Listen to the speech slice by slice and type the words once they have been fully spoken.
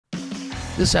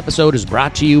This episode is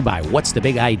brought to you by What's the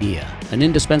Big Idea, an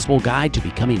indispensable guide to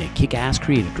becoming a kick-ass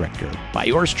creative director by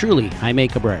yours truly, Jaime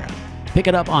Cabrera. Pick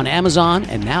it up on Amazon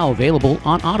and now available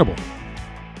on Audible.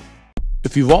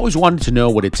 If you've always wanted to know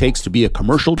what it takes to be a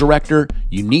commercial director,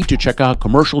 you need to check out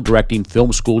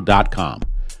commercialdirectingfilmschool.com.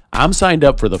 I'm signed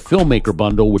up for the Filmmaker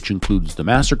Bundle, which includes the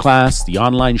Masterclass, the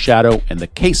Online Shadow, and the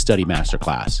Case Study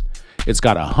Masterclass. It's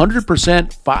got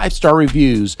 100% 5-star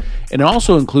reviews, and it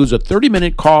also includes a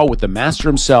 30-minute call with the master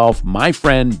himself, my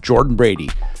friend Jordan Brady,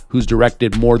 who's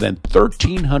directed more than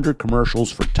 1,300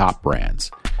 commercials for top brands.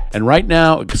 And right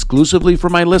now, exclusively for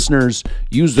my listeners,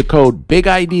 use the code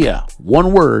BIGIDEA,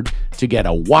 one word, to get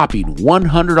a whopping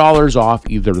 $100 off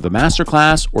either the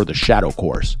Masterclass or the Shadow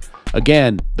course.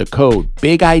 Again, the code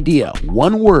BIGIDEA,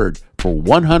 one word, for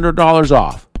 $100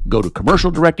 off. Go to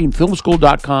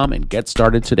commercialdirectingfilmschool.com and get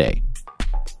started today.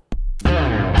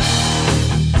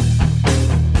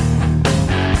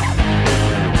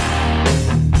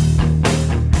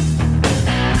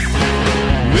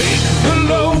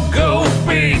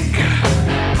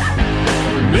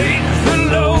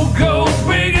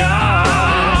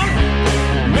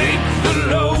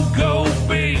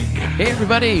 Hey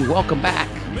everybody, welcome back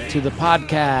to the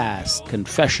podcast,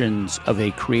 Confessions of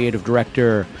a Creative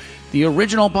Director, the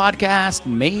original podcast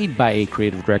made by a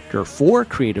creative director for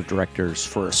creative directors,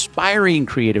 for aspiring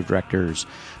creative directors,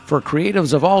 for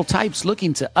creatives of all types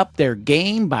looking to up their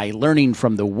game by learning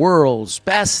from the world's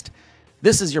best.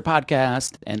 This is your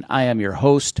podcast, and I am your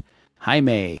host,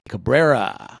 Jaime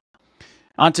Cabrera.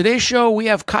 On today's show, we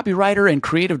have copywriter and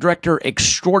creative director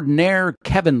extraordinaire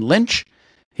Kevin Lynch.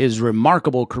 His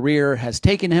remarkable career has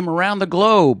taken him around the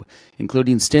globe,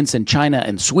 including stints in China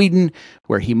and Sweden,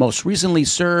 where he most recently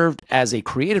served as a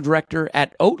creative director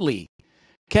at Oatly.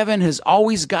 Kevin has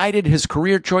always guided his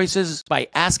career choices by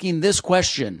asking this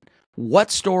question: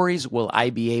 what stories will I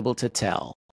be able to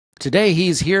tell? Today,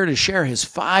 he's here to share his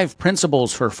 5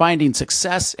 principles for finding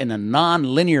success in a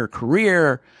non-linear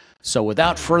career. So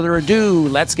without further ado,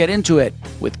 let's get into it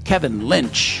with Kevin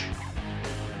Lynch.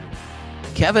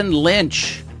 Kevin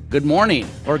Lynch, good morning,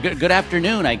 or good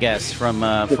afternoon, I guess,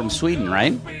 from Sweden,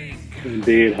 right?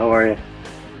 Indeed. How are you?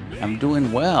 I'm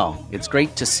doing well. It's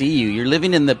great to see you. You're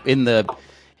living in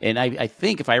and I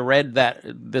think if I read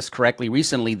this correctly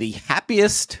recently, the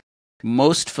happiest,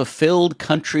 most fulfilled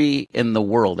country in the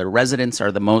world. Their residents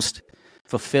are the most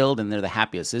fulfilled and they're the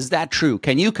happiest. Is that true?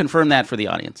 Can you confirm that for the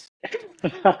audience?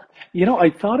 I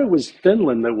thought it was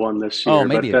Finland that won this year. Oh,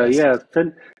 maybe but it is. yeah,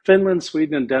 Finland,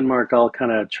 Sweden, and Denmark all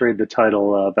kind of trade the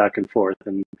title back and forth,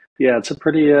 and yeah, it's a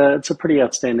pretty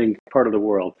outstanding part of the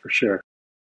world for sure.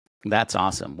 That's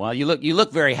awesome. Well, you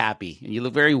look very happy and you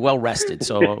look very well rested.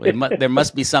 So there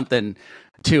must be something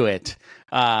to it.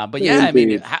 But yeah,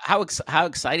 Indeed. I mean, how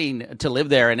exciting to live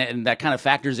there, and that kind of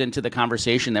factors into the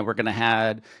conversation that we're going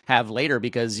to have later,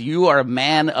 because you are a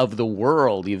man of the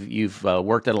world. You've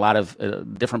worked at a lot of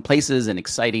different places and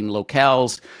exciting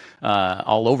locales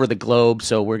all over the globe.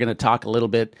 So we're going to talk a little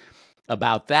bit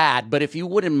about that. But if you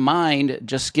wouldn't mind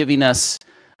just giving us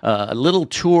a little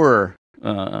tour,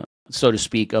 so to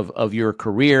speak, of your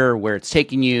career, where it's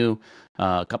taking you,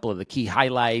 a couple of the key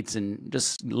highlights, and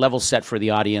just level set for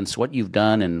the audience what you've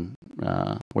done and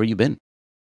where you've been.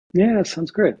 Yeah,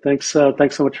 sounds great. Thanks so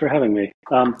much for having me.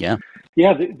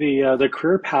 The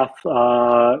career path.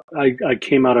 I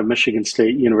came out of Michigan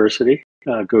State University.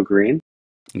 Go Green.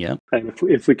 Yeah. And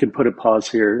if we could put a pause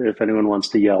here, if anyone wants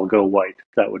to yell "Go White,"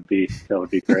 that would be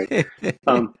great.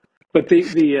 But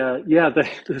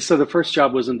so the first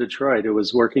job was in Detroit. It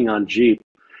was working on Jeep,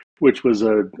 which was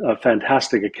a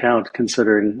fantastic account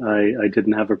considering I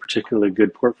didn't have a particularly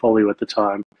good portfolio at the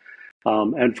time.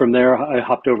 And from there, I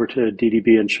hopped over to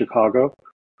DDB in Chicago.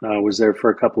 I was there for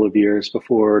a couple of years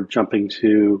before jumping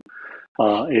to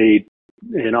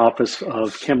an office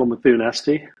of Campbell Methune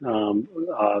Esty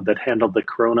that handled the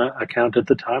Corona account at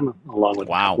the time, along with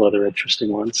a couple other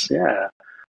interesting ones. Yeah.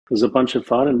 It was a bunch of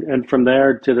fun, and from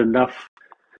there did enough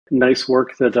nice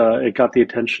work that it got the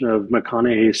attention of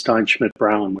McConaughey, Stein, Schmidt,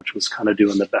 Brown, which was kind of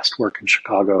doing the best work in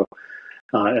Chicago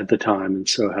at the time, and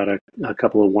so had a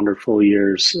couple of wonderful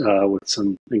years with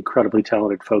some incredibly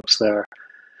talented folks there.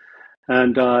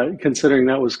 And considering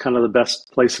that was kind of the best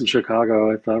place in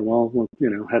Chicago, I thought, well,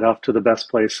 head off to the best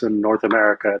place in North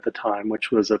America at the time,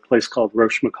 which was a place called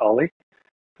Roche McCauley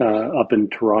up in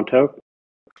Toronto.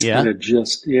 Yeah. And it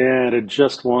had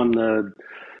just won the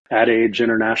Ad Age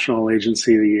International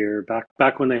Agency of the Year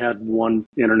back when they had one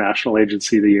International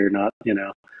Agency of the Year, not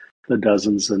the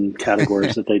dozens and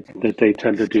categories that they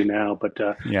tend to do now. But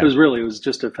it was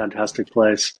just a fantastic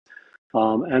place.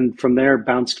 And from there,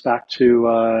 bounced back to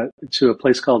a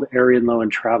place called Arian Low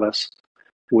and Travis,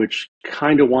 which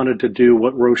kind of wanted to do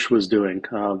what Roche was doing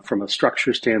from a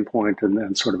structure standpoint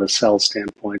and sort of a cell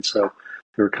standpoint. So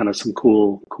there were kind of some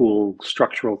cool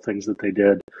structural things that they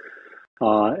did.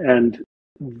 And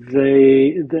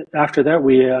after that,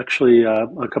 we actually,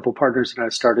 a couple partners and I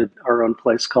started our own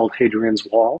place called Hadrian's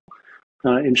Wall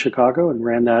in Chicago and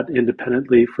ran that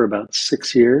independently for about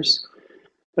 6 years,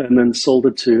 and then sold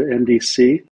it to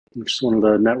NDC, which is one of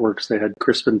the networks. They had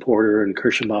Crispin Porter and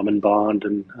Kirschenbaum and Bond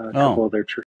and a couple other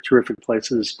terrific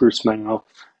places, Bruce Mao.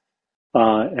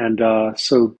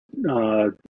 So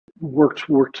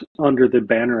worked under the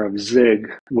banner of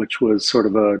Zig, which was sort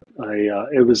of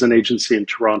it was an agency in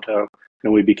Toronto,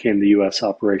 and we became the U.S.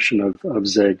 operation of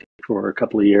Zig for a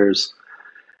couple of years.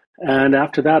 And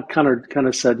after that, kind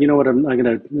of said, you know what, I'm going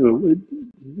to.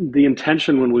 The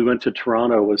intention when we went to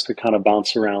Toronto was to kind of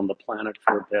bounce around the planet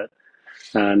for a bit,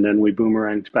 and then we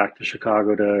boomeranged back to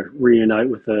Chicago to reunite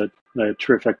with a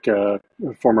terrific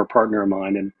former partner of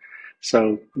mine, and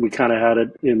so we kind of had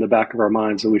it in the back of our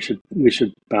minds that we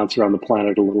should bounce around the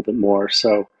planet a little bit more.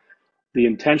 So the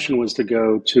intention was to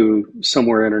go to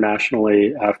somewhere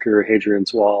internationally after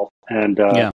Hadrian's Wall, and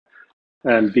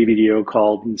BBDO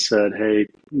called and said, "Hey,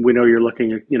 we know you're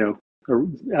looking at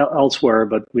elsewhere,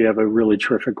 but we have a really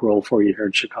terrific role for you here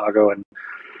in Chicago." And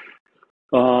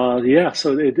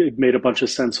so it made a bunch of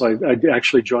sense. So I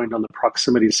actually joined on the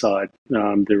proximity side.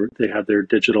 They had their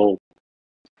digital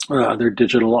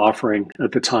offering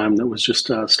at the time that was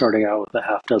just starting out with a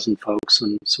half dozen folks,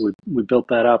 and so we built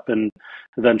that up. And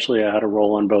eventually, I had a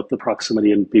role on both the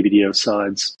proximity and BBDO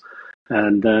sides.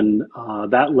 And then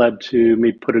that led to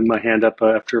me putting my hand up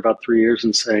after about 3 years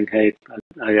and saying, "Hey,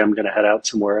 I am going to head out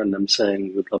somewhere." And them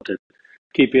saying, "We'd love to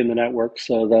keep you in the network."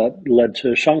 So that led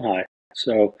to Shanghai.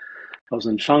 So I was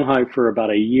in Shanghai for about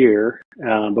a year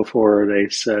before they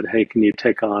said, "Hey, can you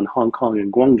take on Hong Kong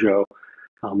and Guangzhou?"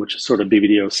 Which is sort of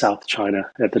BBDO South China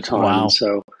at the time. Wow.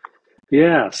 So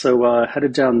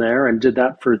headed down there and did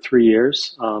that for 3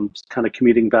 years, kind of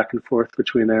commuting back and forth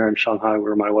between there and Shanghai,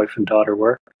 where my wife and daughter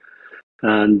were.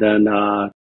 And then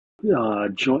I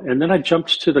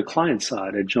jumped to the client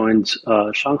side. I joined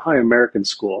Shanghai American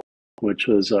School, which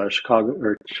was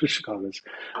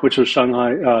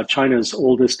Shanghai, China's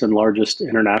oldest and largest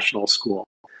international school.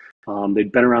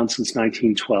 They'd been around since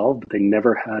 1912, but they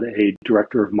never had a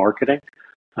director of marketing.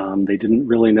 They didn't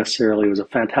really necessarily. It was a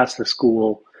fantastic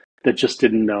school that just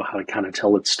didn't know how to kind of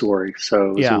tell its story.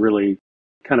 So it was a really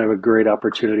kind of a great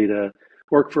opportunity to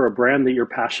work for a brand that you're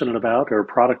passionate about or a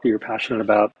product that you're passionate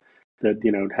about that,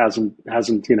 hasn't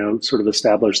sort of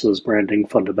established those branding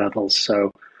fundamentals.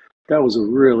 So that was a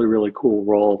really, really cool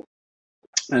role.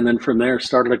 And then from there,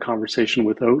 started a conversation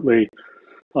with Oatly,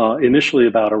 initially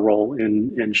about a role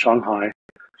in Shanghai,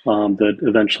 that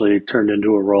eventually turned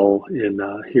into a role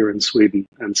here in Sweden.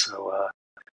 And so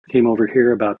came over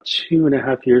here about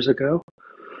 2.5 years ago.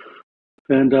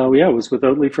 And I was with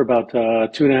Oatly for about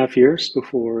 2.5 years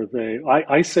before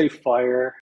I say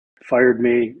fired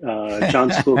me.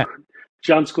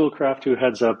 John Schoolcraft, who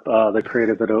heads up the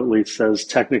creative at Oatly, says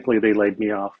technically they laid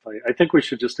me off. I think we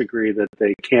should just agree that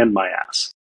they canned my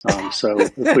ass. So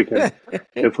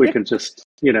if we can just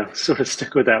sort of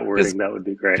stick with that wording, that would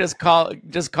be great. Just call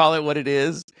it what it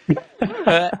is.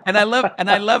 And I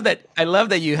love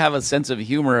that you have a sense of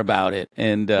humor about it.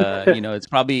 And it's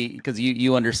probably because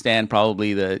you understand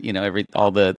probably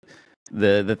all the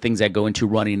things that go into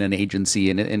running an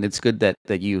agency, and it's good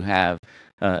that you have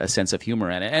a sense of humor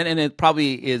in it, and it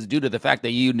probably is due to the fact that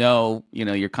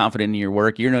you're confident in your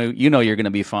work. You're going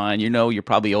to be fine. You're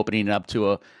probably opening it up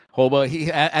to a whole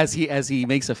as he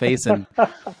makes a face,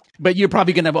 but you're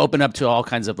probably going to open up to all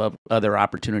kinds of other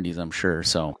opportunities, I'm sure.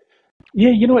 So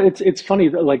yeah, it's funny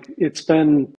that it's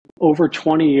been over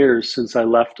 20 years since I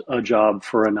left a job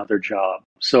for another job.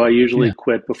 So I usually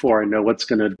quit before I know what's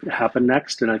going to happen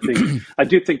next. And I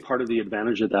do think part of the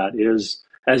advantage of that is,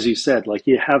 as you said,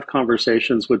 you have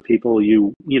conversations with people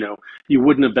you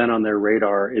wouldn't have been on their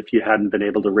radar if you hadn't been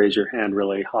able to raise your hand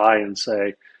really high and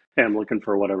say, "Hey, I'm looking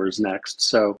for whatever's next."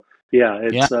 So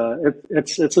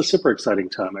it's a super exciting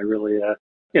time. I really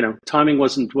timing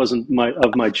wasn't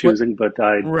my choosing, but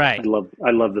I love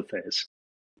the phase.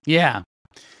 Yeah.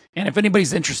 And if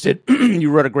anybody's interested,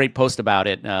 you wrote a great post about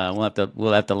it.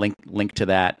 We'll have to link to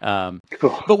that.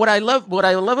 Cool. But what I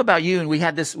love about you, and we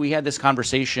had this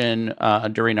conversation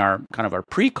during our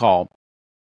pre-call,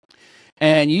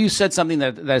 and you said something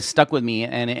that stuck with me,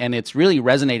 and it's really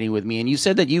resonating with me. And you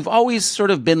said that you've always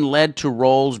sort of been led to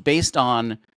roles based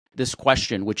on this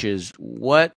question, which is,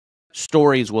 what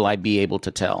stories will I be able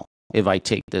to tell if I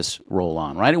take this role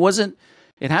on? Right?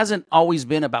 It hasn't always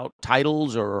been about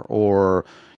titles or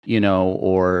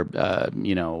or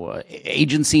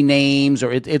agency names,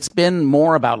 or it's been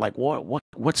more about like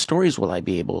what stories will I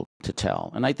be able to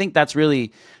tell? And I think that's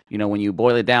really, when you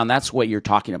boil it down, that's what you're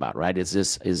talking about, right? Is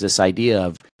this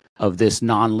idea of this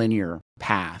nonlinear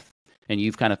path, and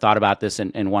you've kind of thought about this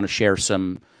and want to share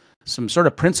some sort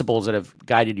of principles that have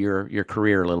guided your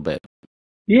career a little bit.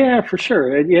 Yeah, for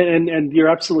sure. And you're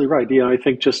absolutely right. I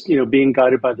think just, being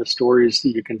guided by the stories that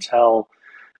you can tell,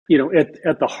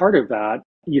 at the heart of that,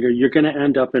 you're going to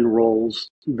end up in roles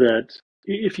that,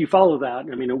 if you follow that,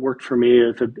 I mean, it worked for me.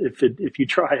 If you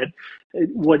try it,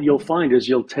 what you'll find is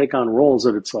you'll take on roles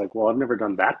that it's like, well, I've never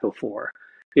done that before,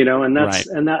 and Right.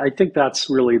 I think that's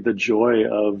really the joy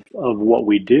of what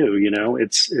we do.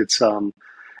 It's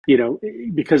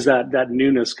because that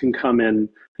newness can come in,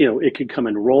 it could come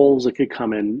in roles, it could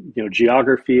come in,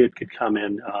 geography, it could come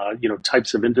in,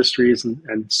 types of industries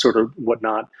and sort of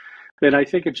whatnot. And I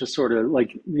think it just sort of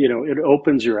like, it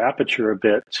opens your aperture a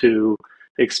bit to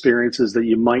experiences that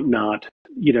you might not,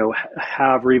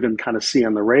 have or even kind of see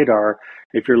on the radar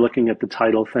if you're looking at the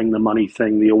title thing, the money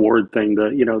thing, the award thing,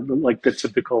 like the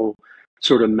typical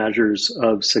sort of measures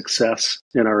of success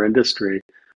in our industry.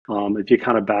 If you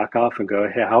kind of back off and go,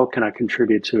 hey, how can I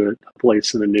contribute to a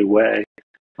place in a new way?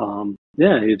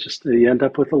 You end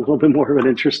up with a little bit more of an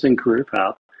interesting career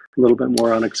path, a little bit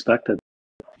more unexpected.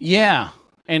 Yeah.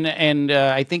 And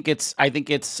I think it's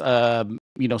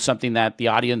something that the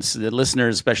audience, the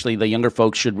listeners, especially the younger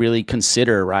folks, should really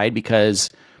consider, right? Because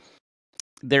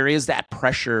there is that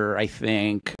pressure, I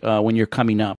think, when you're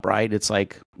coming up, right? It's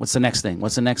like, what's the next thing?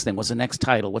 What's the next thing? What's the next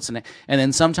title? What's the next? And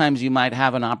then sometimes you might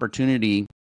have an opportunity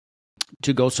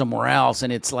to go somewhere else,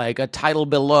 and it's like a title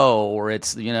below, or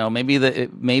it's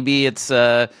maybe it's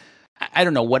I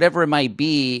don't know, whatever it might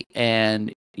be,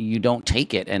 and you don't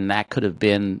take it, and that could have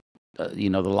been the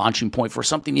launching point for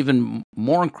something even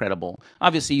more incredible.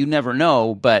 Obviously, you never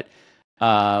know, but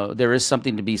there is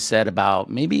something to be said about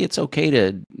maybe it's okay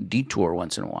to detour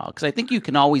once in a while, because I think you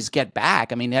can always get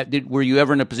back. I mean, were you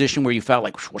ever in a position where you felt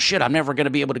like, well, shit, I'm never going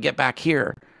to be able to get back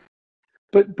here?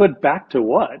 But back to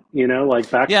what?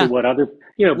 Like back to what other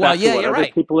back to what other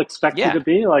people expect you to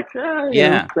be. Like,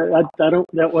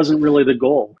 that wasn't really the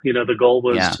goal. The goal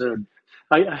was to.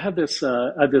 I had this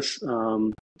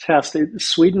test.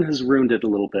 Sweden has ruined it a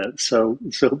little bit. So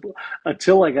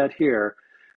until I got here,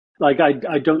 like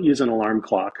I don't use an alarm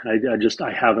clock.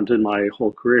 I haven't in my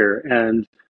whole career, and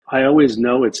I always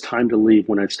know it's time to leave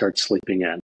when I start sleeping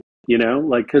in.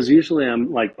 Because usually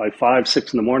I'm like by 5,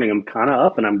 6 in the morning, I'm kind of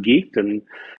up and I'm geeked and,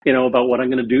 about what I'm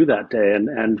going to do that day.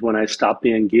 And when I stop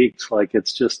being geeked, like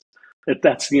it's just,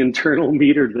 that's the internal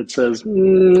meter that says,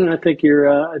 I think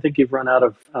you've run out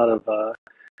of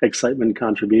excitement and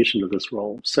contribution to this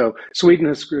role. So Sweden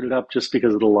has screwed it up just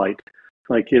because of the light.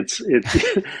 Like it's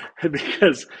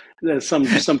because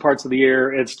some parts of the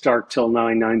year it's dark till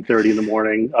 9:30 in the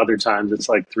morning. Other times it's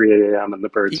like 3 a.m. and the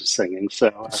birds are singing.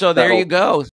 So there you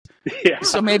go. Yeah.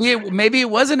 So maybe it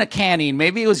wasn't a canning.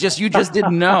 Maybe it was just you just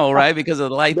didn't know, right? Because of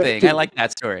the light thing. I like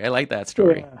that story.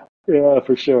 Yeah,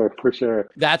 for sure.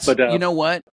 You know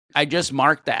what? I just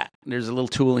marked that. There's a little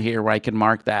tool here where I can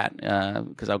mark that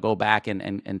because I'll go back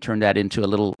and turn that into a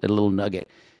little nugget.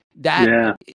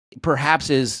 That perhaps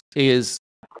is the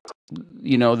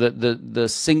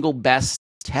single best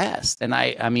test. And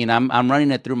I mean I'm running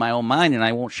it through my own mind, and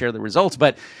I won't share the results,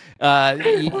 but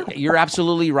you're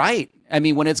absolutely right. I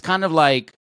mean, when it's kind of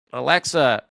like,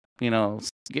 Alexa,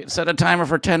 set a timer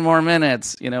for 10 more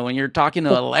minutes, when you're talking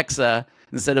to Alexa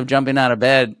instead of jumping out of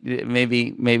bed,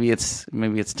 maybe it's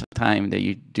time that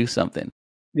you do something.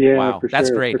 Yeah, wow, that's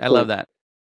sure, great. I love that.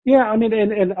 Yeah, I mean,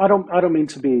 and I don't mean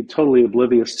to be totally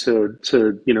oblivious to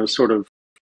sort of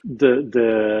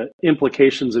the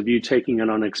implications of you taking an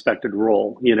unexpected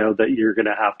role, that you're going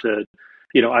to have to,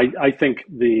 I think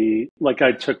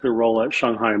I took the role at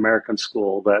Shanghai American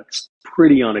School that's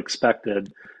pretty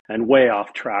unexpected and way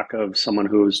off track of someone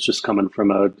who's just coming from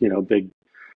a, big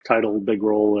title, big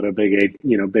role at a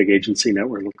big agency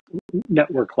network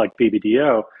like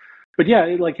BBDO. But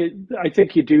yeah, I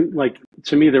think you do,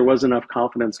 to me, there was enough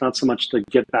confidence, not so much to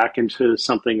get back into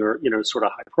something or, sort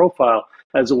of high profile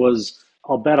as it was,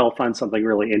 I'll bet I'll find something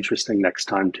really interesting next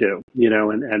time too,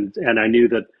 and I knew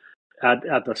that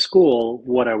at the school,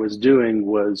 what I was doing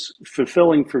was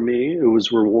fulfilling for me. It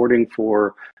was rewarding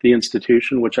for the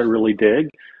institution, which I really dig.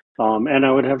 And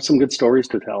I would have some good stories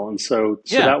to tell. And so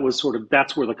that was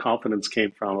that's where the confidence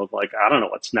came from of like, I don't know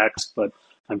what's next, but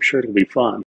I'm sure it'll be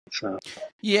fun. So.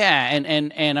 Yeah,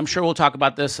 and I'm sure we'll talk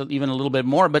about this even a little bit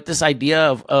more, but this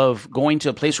idea of going to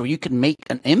a place where you can make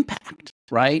an impact,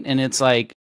 right? And it's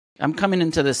like, I'm coming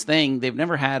into this thing. They've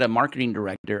never had a marketing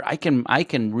director. I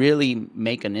can really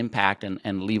make an impact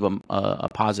and leave a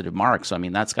positive mark. So I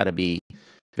mean, that's got to be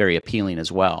very appealing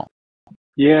as well.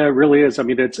 Yeah, it really is. I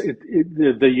mean,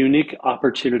 the unique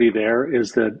opportunity there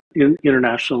is that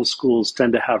international schools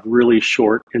tend to have really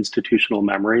short institutional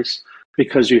memories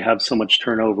because you have so much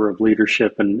turnover of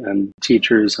leadership and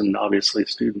teachers and obviously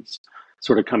students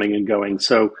sort of coming and going.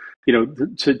 So,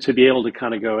 to be able to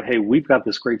kind of go, hey, we've got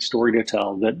this great story to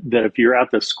tell that if you're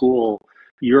at the school,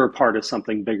 you're a part of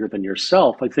something bigger than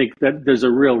yourself. I think that there's a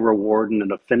real reward and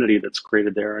an affinity that's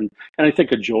created there. And I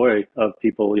think a joy of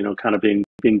people, kind of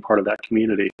being part of that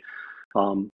community.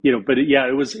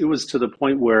 It was to the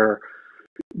point where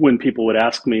when people would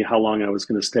ask me how long I was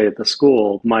going to stay at the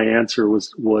school, my answer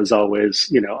was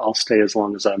always, I'll stay as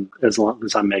long as I'm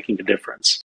making a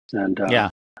difference. And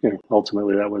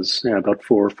ultimately that was about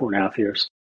 4.5 years.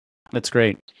 That's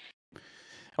great.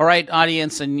 All right,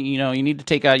 audience, and you need to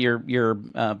take out your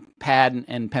pad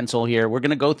and pencil here. We're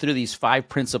going to go through these 5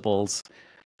 principles,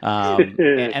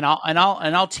 and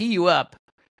I'll tee you up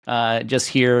just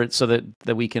here so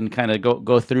that we can kind of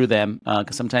go through them,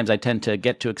 because sometimes I tend to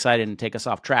get too excited and take us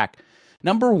off track.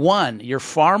 Number 1, you're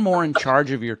far more in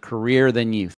charge of your career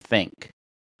than you think.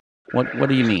 What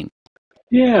do you mean?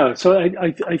 Yeah, so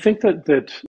I think that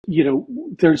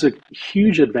there's a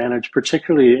huge advantage,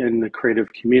 particularly in the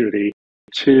creative community,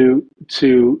 to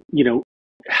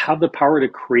have the power to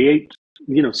create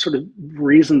sort of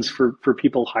reasons for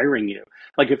people hiring you.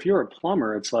 Like if you're a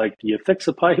plumber, it's like you fix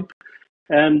a pipe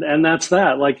and that's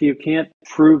that. Like you can't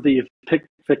prove that you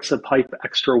fix a pipe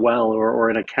extra well, or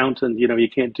an accountant, you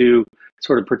can't do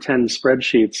sort of pretend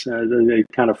spreadsheets. They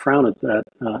kind of frown at that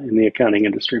in the accounting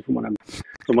industry, from what I'm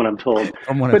told.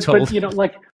 I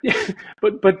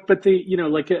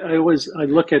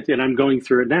look at, and I'm going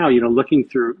through it now,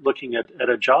 looking at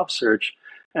a job search,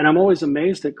 and I'm always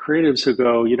amazed at creatives who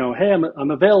go, hey,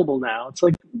 I'm available now. It's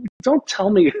like, don't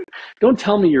tell me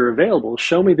you're available.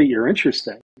 Show me that you're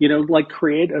interesting.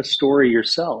 Create a story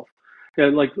yourself.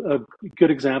 Like a good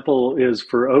example is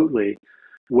for Oatly,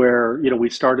 where we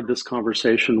started this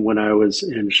conversation when I was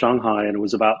in Shanghai, and it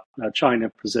was about a China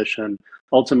position.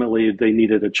 Ultimately, they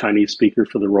needed a Chinese speaker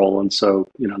for the role, and so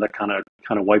that kind of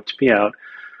wiped me out.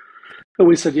 And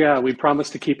we said, yeah, we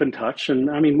promised to keep in touch. And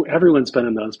I mean, everyone's been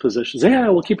in those positions. Yeah,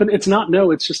 we'll keep it. It's not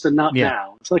no, it's just a not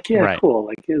now. It's like, yeah, right. Cool.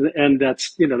 Like, and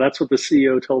that's what the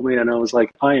CEO told me, and I was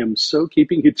like, I am so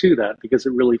keeping you to that, because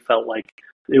it really felt like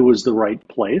it was the right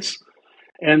place.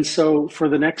 And so for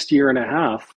the next year and a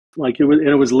half,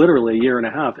 it was literally a year and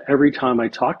a half, every time I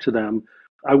talked to them,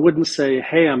 I wouldn't say,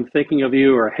 hey, I'm thinking of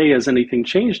you, or hey, has anything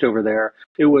changed over there?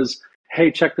 It was, hey,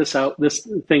 check this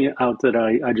thing out that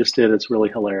I just did. It's really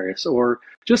hilarious. Or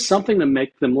just something to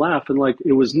make them laugh. And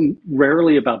it was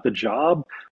rarely about the job.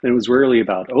 And it was rarely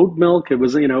about oat milk. It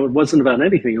was, it wasn't about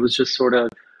anything. It was just sort of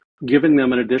giving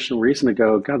them an additional reason to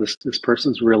go, God, this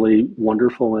person's really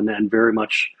wonderful and very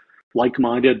much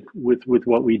like-minded with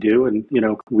what we do. And,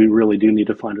 we really do need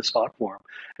to find a spot for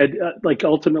them. And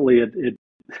ultimately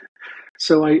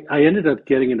so I ended up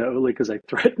getting into Oatly because I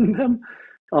threatened them.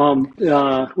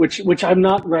 Which I'm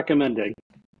not recommending.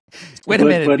 Wait a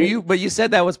minute, but you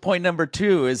said that was point number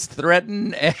 2 is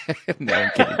threaten. No,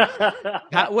 I'm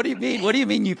kidding. What do you mean? What do you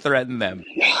mean you threatened them?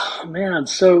 Man,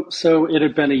 so it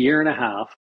had been a year and a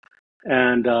half,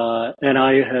 and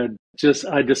I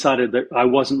decided that I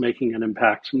wasn't making an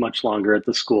impact much longer at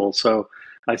the school, so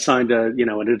I signed an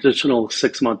additional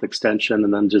 6-month extension,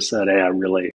 and then just said, hey, I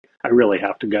really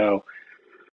have to go.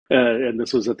 And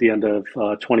this was at the end of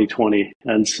 2020.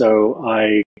 And so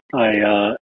I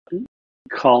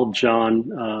called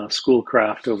John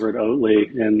Schoolcraft over at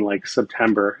Oatly in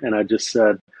September. And I just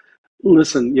said,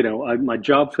 listen, my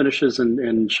job finishes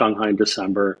in Shanghai in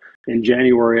December. In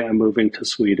January, I'm moving to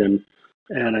Sweden,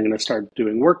 and I'm going to start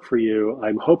doing work for you.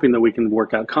 I'm hoping that we can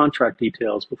work out contract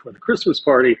details before the Christmas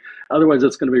party. Otherwise,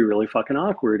 it's going to be really fucking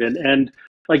awkward. And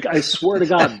I swear to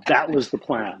God, that was the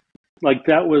plan.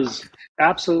 That was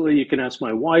absolutely, you can ask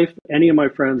my wife, any of my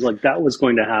friends, that was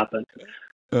going to happen.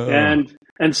 And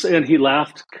he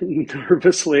laughed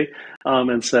nervously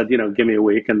and said, give me a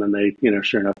week. And then they,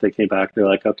 sure enough, they came back. They're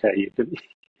like, okay,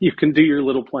 you can do your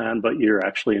little plan, but you're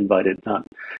actually invited, not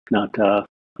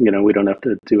we don't have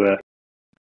to do a,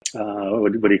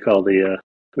 what do you call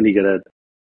when you get a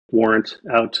warrant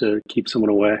out to keep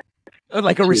someone away?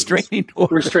 Like a restraining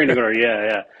order. Restraining order,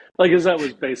 yeah. Because that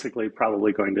was basically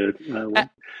probably going to.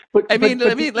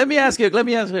 Let me ask you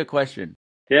a question.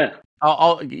 Yeah.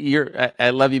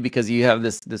 I love you because you have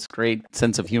this great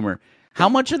sense of humor. How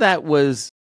much of that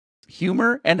was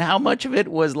humor and how much of it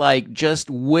was like just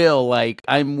will, like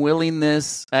I'm willing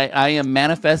this, I am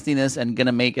manifesting this and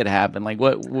gonna make it happen? Like,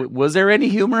 what was there any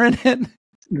humor in it?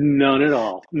 None at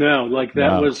all. No, like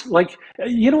that Wow. was like,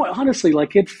 honestly,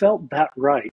 like it felt that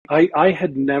right. I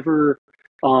had never,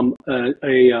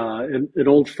 an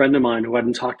old friend of mine who I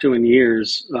hadn't talked to in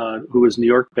years, who was New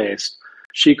York based.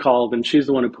 She called and she's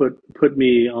the one who put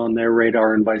me on their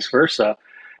radar and vice versa.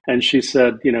 And she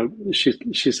said,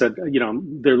 she said,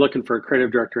 they're looking for a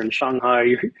creative director in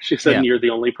Shanghai. She said, Yeah. and you're the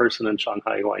only person in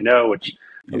Shanghai who I know, which I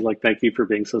Yeah. was like, thank you for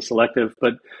being so selective.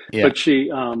 Yeah. But she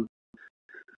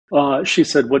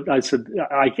said, "What?" I said,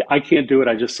 "I can't do it.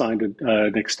 I just signed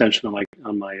an extension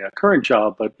on my current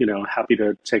job, but happy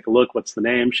to take a look. What's the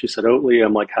name?" She said, "Oatly."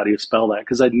 I'm like, "How do you spell that?"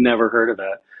 Because I'd never heard of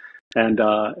that. And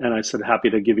I said, "Happy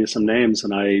to give you some names."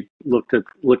 And I looked at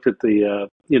the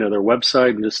their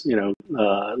website and just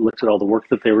looked at all the work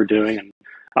that they were doing. And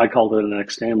I called it the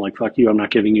next day. I'm like, "Fuck you! I'm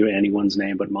not giving you anyone's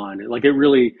name but mine." Like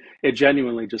it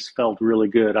genuinely just felt really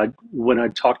good. When I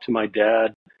talked to my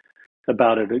dad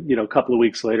about it, a couple of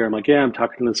weeks later, I'm like, yeah, I'm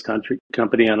talking to this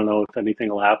company. I don't know if anything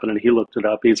will happen. And he looked it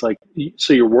up. He's like,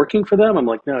 so you're working for them? I'm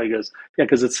like, no. He goes, yeah,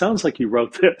 because it sounds like you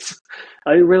wrote this.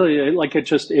 I really like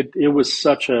it. It was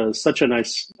such a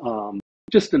nice,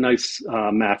 just a nice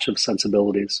match of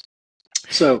sensibilities.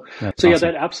 That's So yeah, awesome.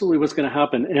 that absolutely was going to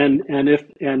happen. And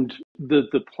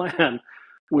the plan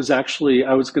was actually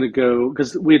I was going to go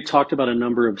because we had talked about a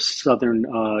number of Southern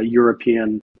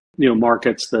European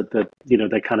markets that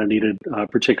they kind of needed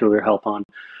particular help on.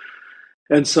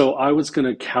 And so I was going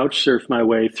to couch surf my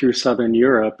way through Southern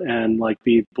Europe and like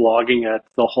be blogging it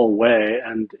the whole way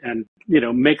and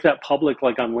make that public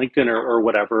like on LinkedIn or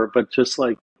whatever, but just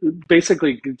like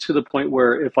basically to the point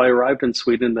where if I arrived in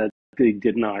Sweden that they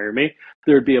didn't hire me,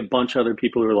 there'd be a bunch of other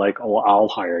people who are like, "Oh, I'll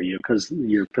hire you because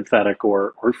you're pathetic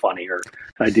or funny or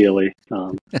ideally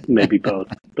maybe both."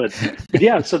 But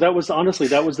yeah, so that was honestly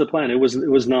that was the plan. It was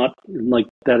not like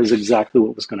that is exactly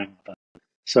what was going to happen.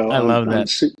 So I love that.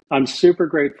 I'm super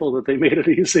grateful that they made it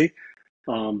easy,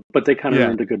 but they kind of Yeah.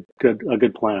 ruined a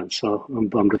good plan. So I'm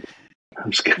bummed. I'm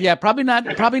just kidding. Yeah, probably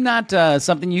not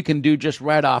something you can do just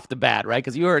right off the bat, right?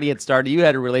 Because you already had started, you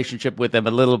had a relationship with them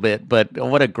a little bit, but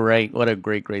what a great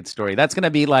story. That's going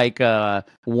to be like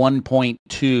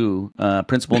 1.2,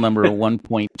 principle number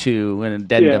 1.2, an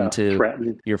addendum Yeah, to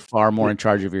threatening. you're far more Yeah, in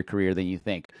charge of your career than you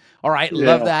think. All right,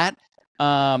 love yeah, that.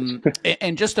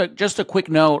 And just a quick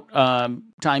note,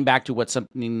 tying back to what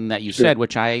something that you sure, said,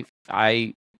 which I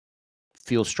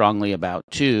feel strongly about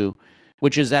too,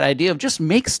 which is that idea of just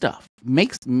make stuff,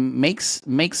 make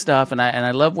stuff. And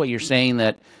I love what you're saying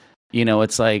that,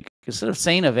 it's like instead of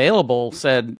saying available,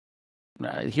 said,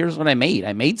 here's what I made.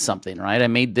 I made something, right? I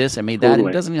made this, I made that. And it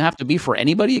totally. doesn't even have to be for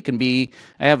anybody. It can be,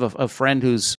 I have a friend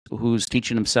who's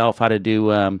teaching himself how to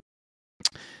do,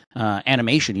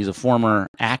 animation. He's a former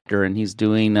actor and he's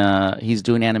doing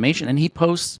animation and he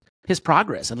posts his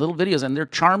progress and little videos and they're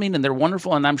charming and they're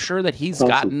wonderful. And I'm sure that he's Awesome.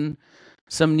 gotten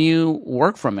some new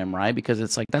work from him, right? Because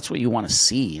it's like that's what you want to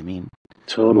see. I mean, you want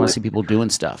to Totally. see people doing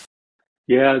stuff.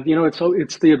 Yeah,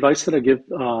 it's the advice that I give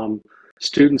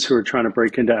students who are trying to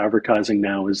break into advertising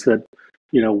now is that,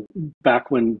 back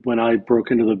when I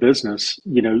broke into the business,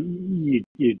 I mean,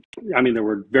 there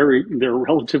were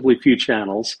relatively few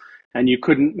channels, and you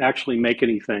couldn't actually make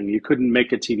anything. You couldn't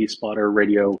make a TV spot or a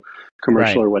radio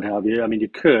commercial Right. or what have you. I mean, you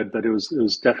could, but it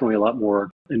was definitely a lot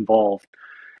more involved.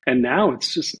 And now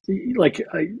it's just like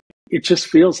it just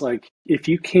feels like if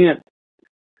you can't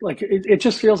like it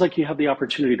just feels like you have the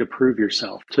opportunity to prove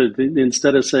yourself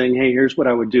instead of saying, hey, here's what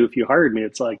I would do if you hired me.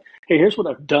 It's like, hey, here's what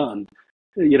I've done.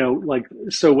 Like,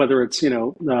 so whether it's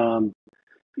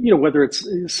whether it's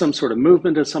some sort of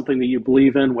movement is something that you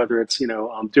believe in, whether it's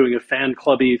doing a fan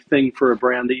clubby thing for a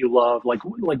brand that you love, like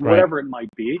Right. whatever it might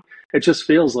be, it just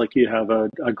feels like you have a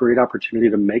great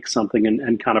opportunity to make something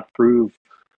and kind of prove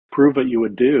what you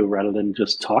would do rather than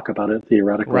just talk about it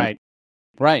theoretically. Right.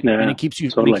 Right. And Yeah, it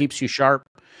totally, keeps you sharp.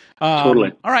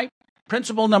 totally. All right.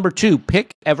 Principle number 2,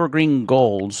 pick evergreen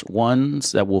goals,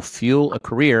 ones that will fuel a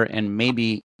career and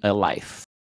maybe a life.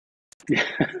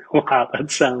 Wow,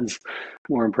 that sounds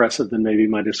more impressive than maybe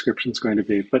my description is going to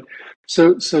be. But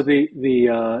so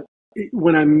the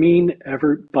when I mean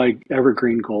by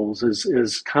evergreen goals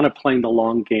is kind of playing the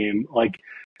long game. Like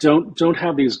don't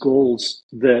have these goals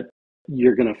that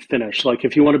you're going to finish. Like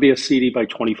if you want to be a CD by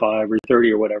 25 or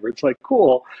 30 or whatever, it's like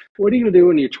cool. What are you going to do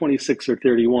when you're 26 or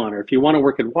 31? Or if you want to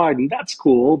work at Wyden, that's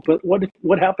cool. But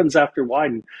what happens after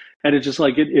Wyden? And it just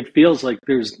like it feels like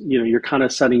there's you're kind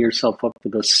of setting yourself up for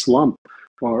this slump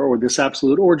or this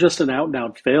absolute or just an out and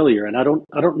out failure. And I don't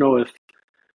know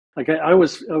Like I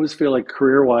always feel like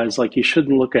career wise, like you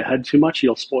shouldn't look ahead too much.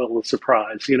 You'll spoil the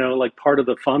surprise. Like part of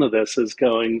the fun of this is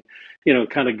going,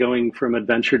 kind of going from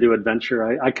adventure to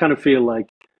adventure. I kind of feel like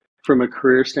from a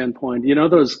career standpoint,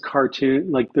 those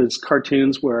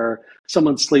cartoons where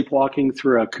someone's sleepwalking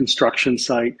through a construction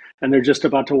site and they're just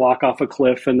about to walk off a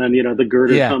cliff, and then the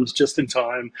girder Yeah. comes just in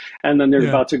time, and then they're Yeah.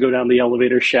 about to go down the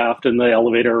elevator shaft, and the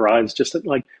elevator arrives just at,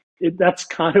 like it. That's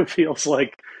kind of feels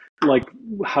like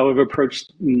how I've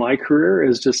approached my career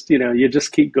is just, you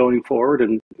just keep going forward,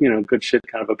 and good shit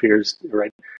kind of appears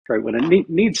right when it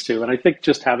needs to. And I think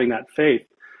just having that faith,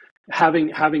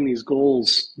 having these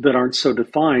goals that aren't so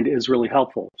defined is really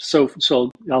helpful. So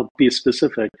I'll be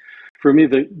specific. For me,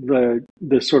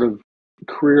 the sort of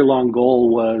career long goal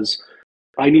was,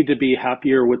 I need to be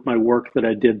happier with my work that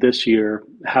I did this year,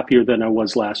 happier than I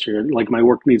was last year. Like my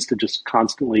work needs to just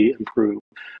constantly improve.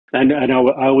 And I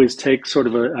always take sort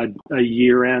of a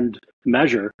year end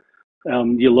measure.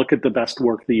 You look at the best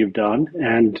work that you've done,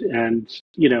 and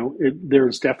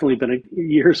there's definitely been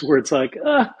years where it's like,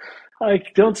 I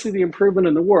don't see the improvement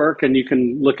in the work, and you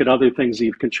can look at other things that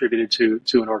you've contributed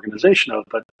to an organization of,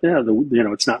 but yeah,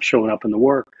 it's not showing up in the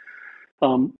work.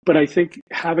 But I think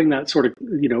having that sort of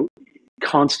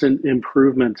constant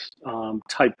improvement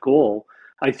type goal,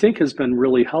 I think has been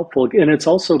really helpful, and it's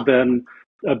also been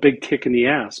a big kick in the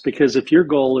ass, because if your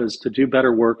goal is to do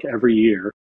better work every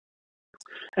year,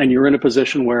 and you're in a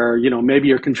position where maybe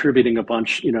you're contributing a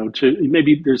bunch, to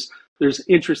maybe there's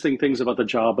interesting things about the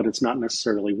job, but it's not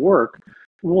necessarily work.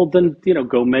 Well, then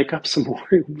go make up some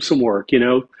work.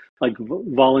 Like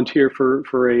volunteer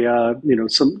for a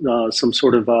some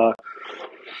sort of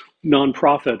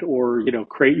nonprofit, or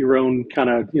create your own kind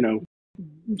of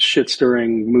shit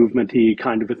stirring movement-y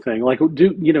kind of a thing. Like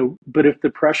but if the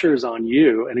pressure is on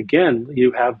you, and again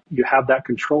you have that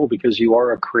control because you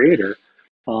are a creator,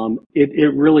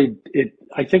 it really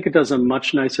I think it does a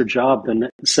much nicer job than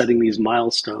setting these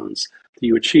milestones that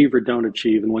you achieve or don't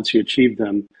achieve, and once you achieve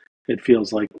them, it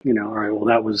feels like all right, well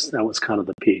that was kind of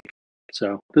the peak.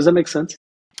 So does that make sense?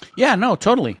 Yeah, no,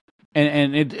 totally.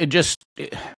 And it just,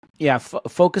 yeah,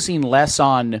 focusing less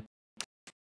on.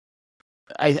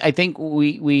 I think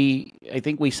we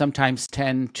sometimes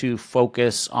tend to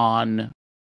focus on,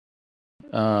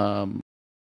 the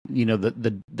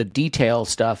detail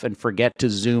stuff, and forget to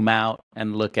zoom out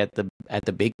and look at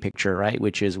the big picture, right?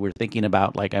 Which is, we're thinking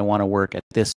about, like, I want to work at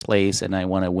this place and I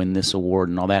want to win this award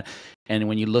and all that. And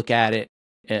when you look at it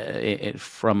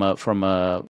from a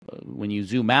when you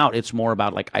zoom out, it's more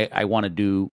about, like, I want to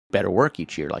do better work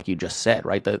each year, like you just said,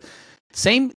 right? The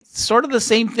same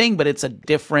thing, but it's a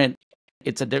different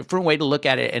way to look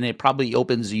at it, and it probably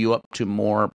opens you up to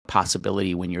more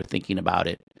possibility when you're thinking about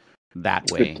it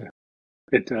that way.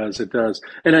 It does.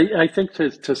 And I think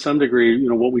to some degree,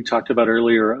 what we talked about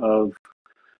earlier of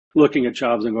looking at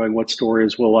jobs and going, what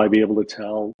stories will I be able to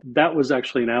tell? That was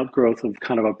actually an outgrowth of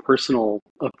kind of a personal,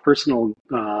 I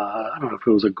don't know if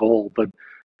it was a goal, but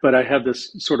I have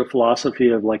this sort of philosophy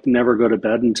of, like, never go to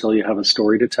bed until you have a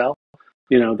story to tell.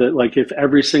 That, like, if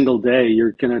every single day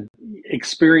you're going to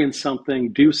experience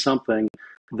something, do something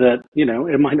that,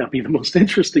 it might not be the most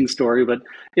interesting story, but,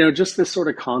 just this sort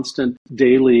of constant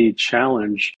daily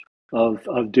challenge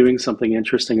of doing something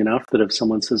interesting enough that if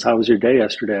someone says, how was your day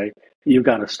yesterday? You've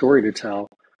got a story to tell.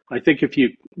 I think if you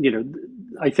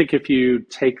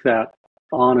take that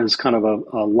on as kind of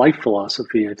a life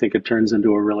philosophy, I think it turns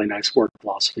into a really nice work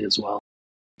philosophy as well.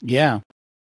 Yeah.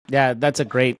 Yeah, that's a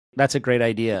great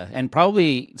idea, and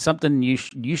probably something you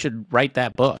should write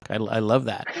that book. I love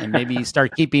that, and maybe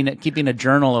start keeping a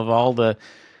journal of all the.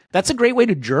 That's a great way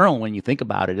to journal when you think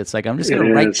about it. It's like, I'm just going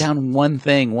to write down one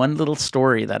thing, one little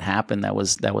story that happened that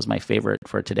was my favorite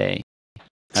for today.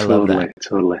 I love that.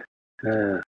 Totally.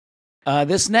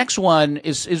 This next one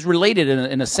is related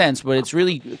in a sense, but it's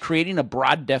really creating a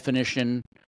broad definition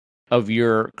of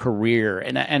your career.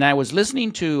 And I was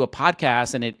listening to a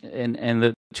podcast, and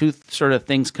the two sort of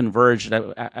things converged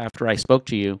after I spoke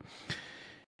to you.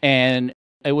 And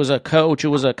it was a coach. It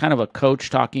was a kind of a coach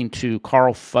talking to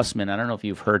Carl Fussman. I don't know if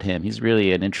you've heard him. He's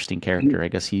really an interesting character. I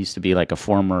guess he used to be like a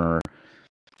former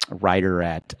writer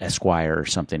at Esquire or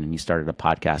something, and he started a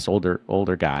podcast.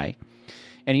 Older guy,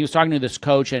 and he was talking to this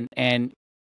coach, and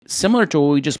similar to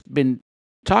what we just been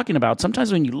talking about.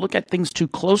 Sometimes when you look at things too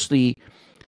closely,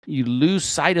 you lose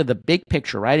sight of the big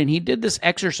picture, right? And he did this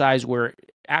exercise where,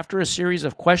 after a series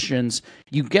of questions,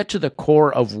 you get to the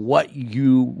core of what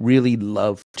you really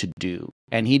love to do.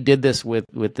 And he did this with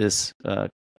this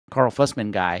Carl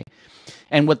Fussman guy.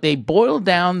 And what they boiled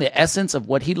down, the essence of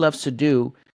what he loves to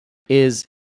do, is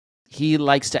he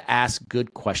likes to ask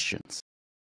good questions.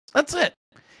 That's it.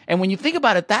 And when you think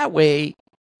about it that way,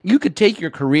 you could take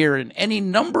your career in any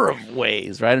number of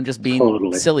ways, right? I'm just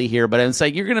being silly here, but it's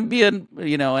like you're going to be an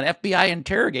FBI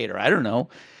interrogator. I don't know.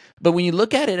 But when you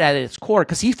look at it at its core,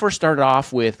 because he first started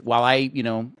off with, while I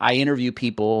interview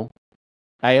people,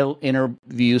 I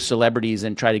interview celebrities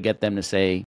and try to get them to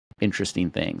say interesting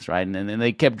things, right? And then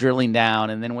they kept drilling down.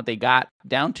 And then what they got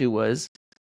down to was,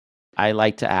 I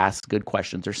like to ask good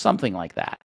questions or something like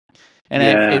that.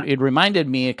 And it reminded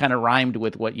me, it kind of rhymed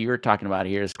with what you're talking about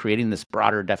here, is creating this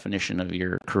broader definition of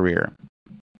your career.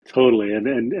 Totally.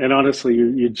 And honestly,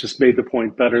 you just made the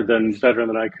point better than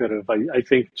I could have. I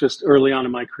think just early on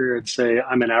in my career, I'd say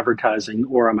I'm in advertising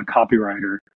or I'm a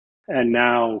copywriter. And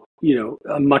now,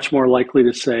 I'm much more likely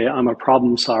to say I'm a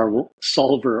problem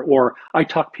solver, or I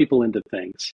talk people into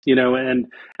things, and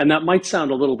that might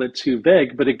sound a little bit too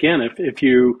vague. But again, if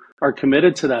you are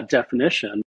committed to that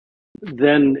definition,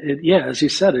 then as you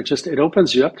said, it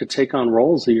opens you up to take on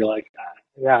roles that you're like,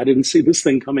 I didn't see this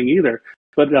thing coming either,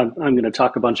 but I'm going to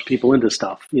talk a bunch of people into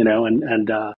stuff,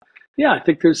 I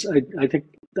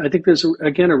think there's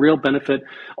again a real benefit.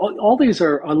 All these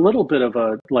are a little bit of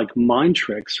a like mind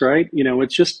tricks, right?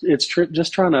 It's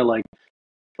just trying to like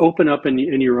open up in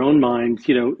your own mind,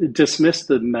 dismiss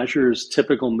the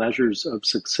typical measures of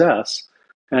success.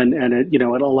 And it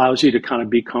it allows you to kind of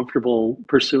be comfortable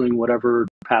pursuing whatever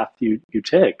path you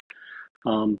take.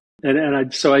 I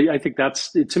think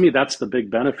that's, to me, that's the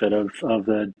big benefit of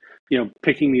the,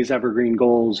 picking these evergreen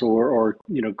goals or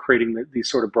creating these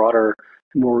sort of broader,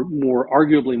 more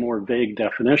arguably more vague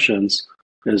definitions,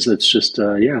 is it's just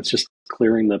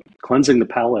cleansing the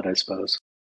palate, I suppose.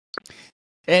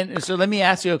 And so let me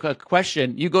ask you a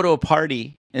question. You go to a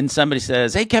party and somebody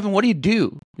says, "Hey, Kevin, what do you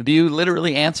do?" Do you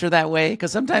literally answer that way?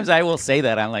 Because sometimes I will say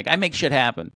that. I'm like, I make shit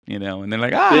happen, and they're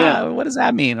like, what does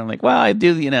that mean? I'm like, well, I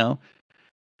do, and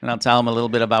I'll tell them a little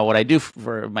bit about what I do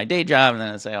for my day job. And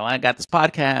then I say, I got this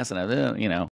podcast and I do,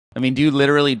 I mean, do you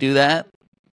literally do that?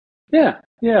 Yeah,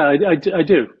 I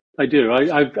do.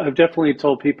 I've definitely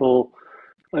told people,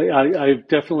 I've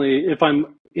definitely, if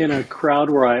I'm in a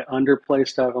crowd where I underplay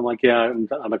stuff, I'm like, I'm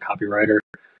a copywriter.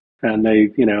 And they,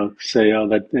 say,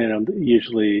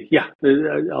 usually,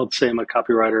 I'll say I'm a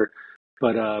copywriter,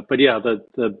 but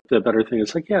the better thing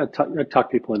is like, I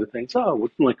talk people into things. Oh,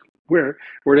 like where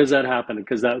does that happen?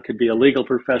 Because that could be a legal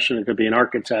profession, it could be an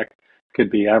architect, could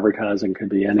be advertising, could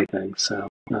be anything. So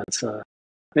that's,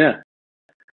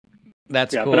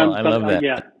 That's cool. I love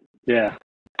that. Yeah.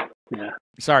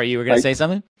 Sorry, you were going to say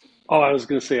something? Oh, I was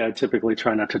going to say I typically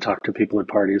try not to talk to people at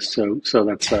parties, so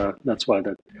that's why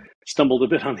that stumbled a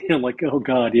bit on me. I'm like, oh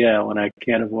God, when I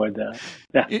can't avoid that.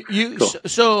 Yeah, cool.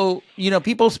 So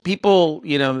people,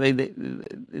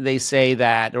 they say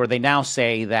that, or they now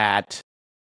say that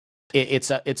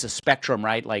it's a spectrum,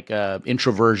 right? Like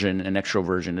introversion and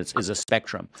extroversion is a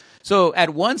spectrum. So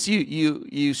at once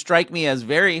you strike me as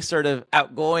very sort of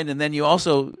outgoing, and then you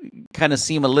also kind of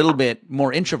seem a little bit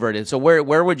more introverted. So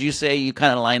where would you say you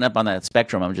kind of line up on that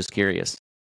spectrum? I'm just curious.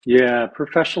 Yeah,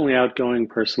 professionally outgoing,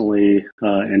 personally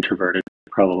introverted,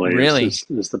 probably. Really?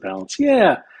 is the balance.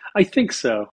 Yeah, I think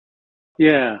so.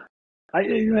 Yeah.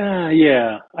 There's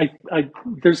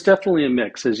definitely a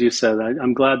mix, as you said.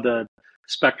 I'm glad the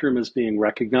spectrum is being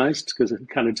recognized, because it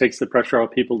kind of takes the pressure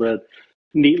off people to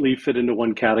neatly fit into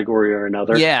one category or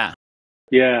another. Yeah.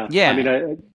 I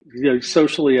mean,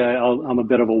 socially, I'm a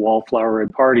bit of a wallflower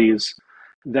at parties.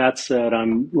 That said,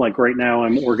 I'm like right now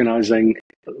I'm organizing,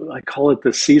 I call it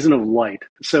the season of light.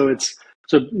 So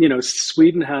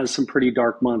Sweden has some pretty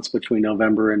dark months between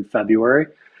November and February.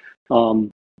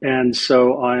 And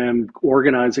so I am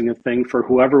organizing a thing for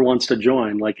whoever wants to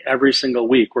join. Like every single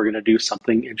week, we're going to do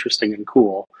something interesting and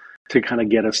cool to kind of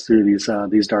get us through these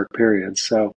dark periods.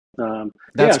 So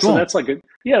that's cool. So that's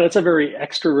that's a very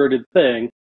extroverted thing.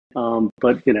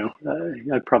 But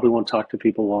I probably won't talk to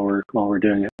people while we're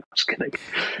doing it. I'm just kidding.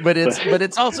 But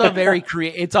it's also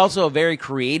a very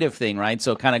creative thing, right?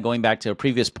 So kind of going back to a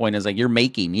previous point is like you're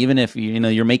making, even if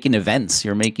you're making events,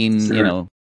 you're making, sure.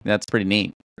 That's pretty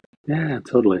neat. Yeah,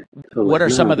 totally. What are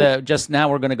some of the, just now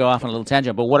we're going to go off on a little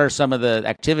tangent, but what are some of the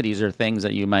activities or things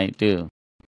that you might do?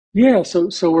 Yeah,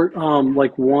 so we're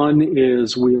like one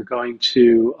is we're going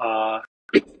to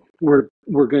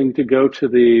we're going to go to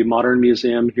the Modern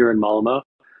Museum here in Malmö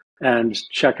and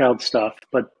check out stuff.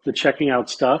 But the checking out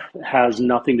stuff has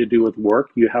nothing to do with work.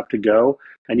 You have to go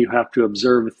and you have to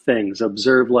observe things.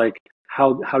 Observe like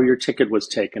how your ticket was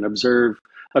taken. Observe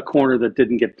a corner that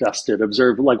didn't get dusted.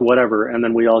 Observe like whatever, and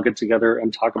then we all get together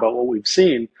and talk about what we've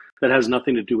seen. That has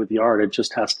nothing to do with the art. It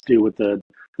just has to do with the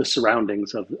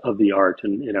surroundings of the art,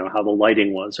 and how the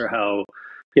lighting was, or how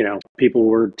people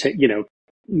were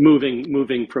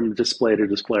moving from display to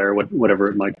display or whatever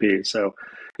it might be. So,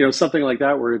 something like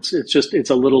that where it's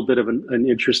a little bit of an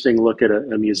interesting look at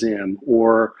a museum.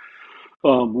 Or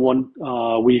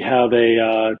we have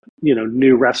a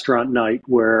new restaurant night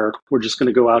where we're just going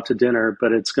to go out to dinner,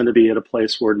 but it's going to be at a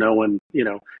place where no one,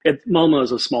 Malmo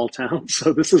is a small town,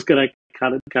 so this is going to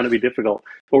kind of be difficult.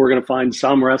 But we're going to find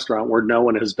some restaurant where no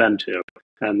one has been to,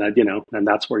 and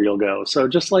that's where you'll go. So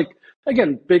just like,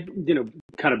 again, big,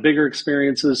 kind of bigger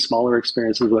experiences, smaller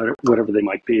experiences, whatever they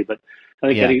might be. But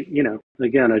I think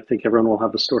again, I think everyone will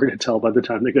have a story to tell by the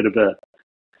time they go to bed.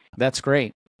 That's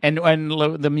great. And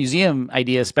the museum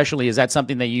idea, especially, is that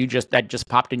something that just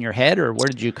popped in your head, or where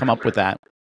did you come up with that?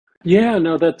 Yeah,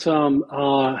 no, that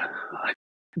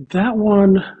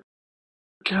one.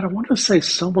 God, I want to say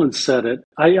someone said it.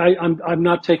 I'm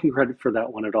not taking credit for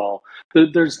that one at all.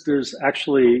 There's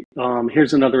actually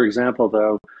here's another example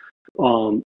though.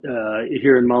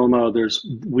 Here in Malmo,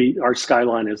 our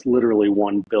skyline is literally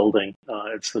one building.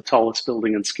 It's the tallest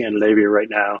building in Scandinavia right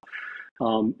now.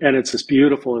 And it's it's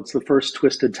the first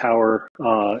twisted tower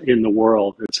in the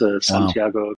world. It's a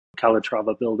Santiago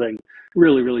Calatrava building.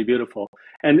 Really, really beautiful.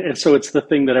 And so it's the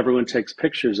thing that everyone takes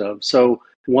pictures of. So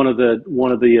one of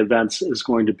the events is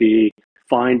going to be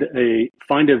find a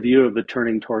view of the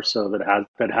turning torso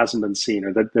that hasn't been seen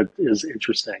or that is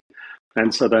interesting.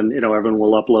 And so then, everyone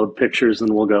will upload pictures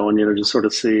and we'll go and, just sort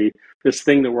of see this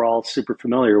thing that we're all super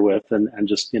familiar with and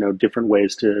just, different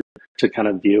ways to kind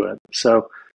of view it. So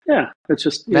yeah, it's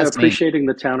just appreciating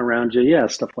the town around you. Yeah,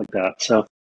 stuff like that. So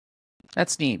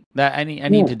that's neat. That I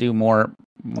need to do more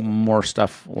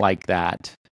stuff like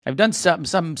that. I've done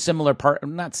some similar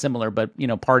not similar, but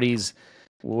parties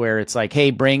where it's like,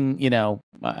 hey, bring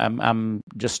I'm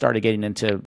just started getting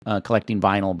into collecting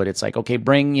vinyl, but it's like, okay,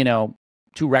 bring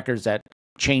 2 records that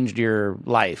changed your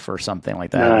life or something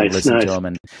like that. Nice, listen to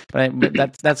them,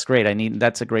 but that's great.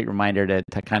 That's a great reminder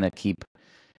to kind of keep.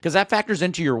 Because that factors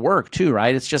into your work too,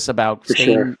 right? It's just about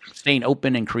staying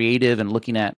open and creative and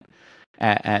looking at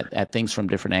things from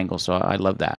different angles. So I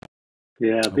love that.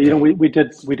 Yeah, but we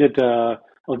did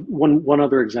one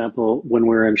other example when we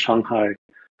were in Shanghai.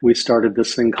 We started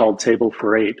this thing called Table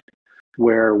for 8,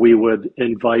 where we would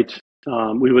invite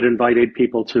 8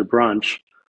 people to brunch,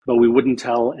 but we wouldn't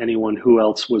tell anyone who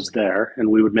else was there, and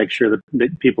we would make sure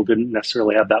that people didn't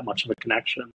necessarily have that much of a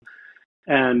connection.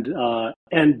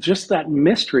 And just that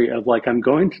mystery of like, I'm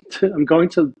going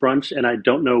to brunch and I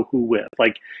don't know who with.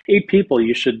 Like 8 people,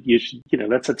 you should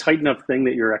that's a tight enough thing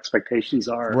that your expectations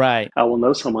are right. I will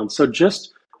know someone. So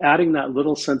just adding that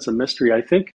little sense of mystery, I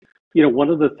think one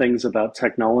of the things about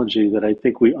technology that I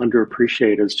think we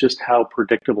underappreciate is just how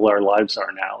predictable our lives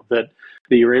are now. That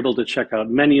you're able to check out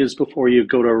menus before you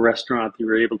go to a restaurant.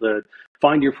 You're able to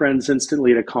find your friends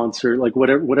instantly at a concert, like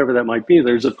whatever that might be.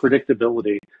 There's a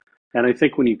predictability. And I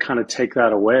think when you kind of take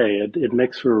that away, it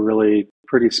makes for a really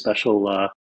pretty special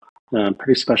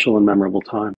and memorable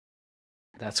time.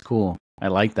 That's cool. I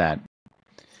like that.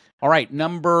 All right,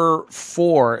 number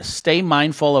 4, stay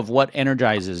mindful of what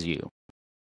energizes you.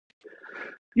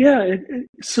 Yeah.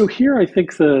 So here, I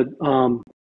think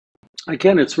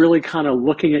again, it's really kind of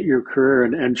looking at your career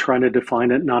and trying to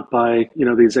define it not by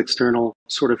these external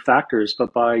sort of factors,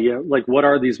 but by like what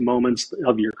are these moments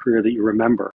of your career that you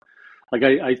remember. Like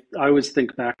I always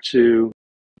think back to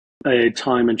a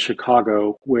time in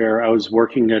Chicago where I was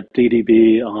working at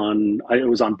DDB it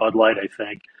was on Bud Light, I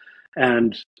think.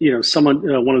 And, someone,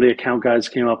 one of the account guys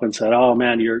came up and said, "Oh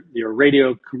man, your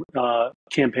radio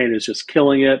campaign is just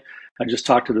killing it. I just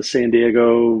talked to the San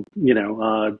Diego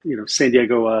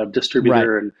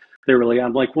distributor, right. And they're really."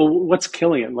 I'm like, "Well, what's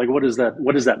killing it? Like, what does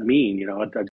that mean?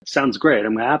 It sounds great.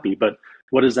 I'm happy, but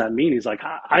what does that mean?" He's like,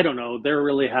 I don't know. They're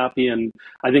really happy, and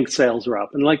I think sales are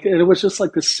up." And it was just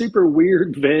like this super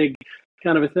weird, vague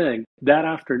kind of a thing that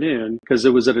afternoon, because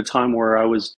it was at a time where I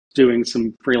was doing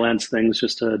some freelance things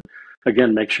just to,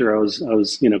 again, make sure I was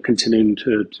continuing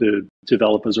to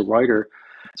develop as a writer.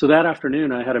 So that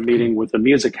afternoon, I had a meeting with a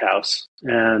music house,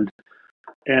 and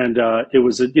it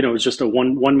was it was just a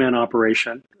one man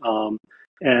operation.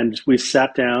 And we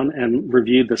sat down and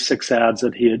reviewed the 6 ads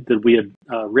that we had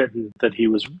written that he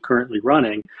was currently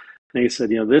running. And he said,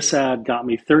 this ad got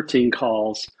me 13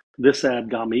 calls. This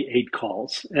ad got me 8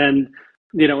 calls. And,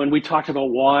 and we talked about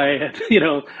why,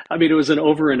 I mean, it was an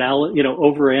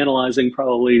overanalyzing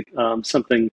probably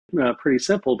something pretty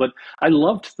simple, but I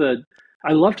loved the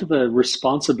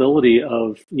responsibility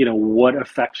of, what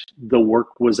effect the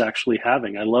work was actually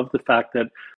having. I love the fact that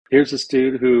here's this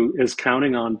dude who is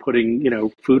counting on putting,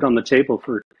 food on the table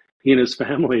for he and his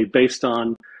family based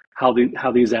on how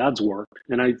these ads worked.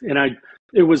 And I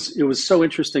it was so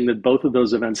interesting that both of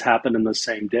those events happened in the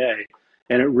same day,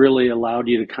 and it really allowed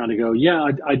you to kind of go, yeah,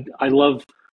 I love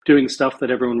doing stuff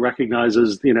that everyone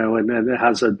recognizes, and it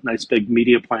has a nice big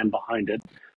media plan behind it.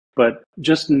 But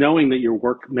just knowing that your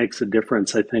work makes a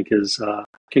difference, I think, is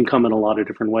can come in a lot of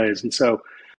different ways. And so,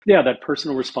 yeah, that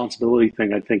personal responsibility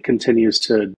thing, I think, continues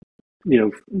to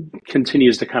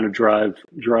kind of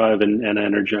drive and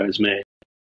energize me.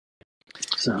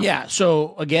 So. Yeah.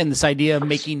 So again, this idea of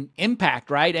making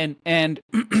impact, right? And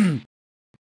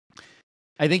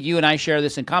I think you and I share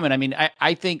this in common. I mean,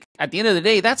 I think at the end of the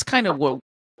day, that's kind of what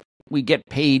we get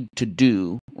paid to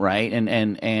do, right?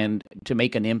 And to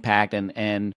make an impact,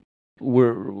 and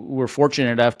we're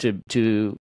fortunate enough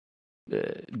to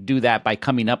do that by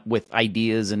coming up with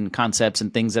ideas and concepts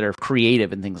and things that are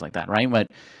creative and things like that, right? But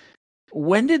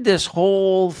when did this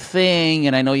whole thing,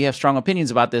 and I know you have strong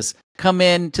opinions about this, come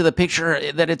into the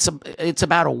picture that it's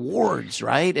about awards,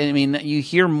 right? I mean, you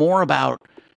hear more about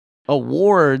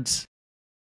awards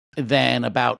than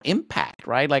about impact,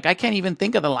 right? Like, I can't even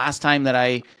think of the last time that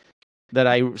I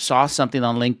saw something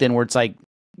on LinkedIn where it's like,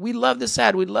 we love this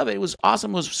ad, we love it, it was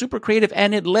awesome, it was super creative,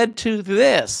 and it led to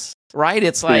this, right?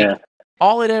 It's like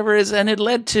all it ever is, and it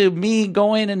led to me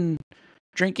going and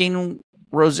drinking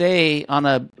rosé on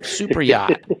a super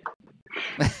yacht.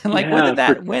 Like,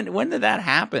 when did that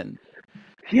happen?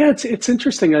 Yeah, it's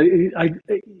interesting. To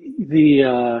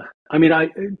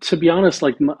be honest,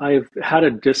 like I've had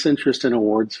a disinterest in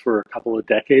awards for a couple of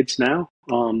decades now.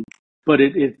 But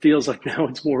it feels like now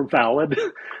it's more valid.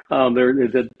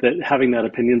 That having that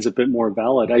opinion is a bit more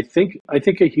valid. I think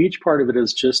a huge part of it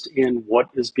is just in what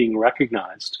is being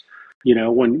recognized.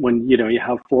 When you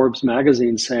have Forbes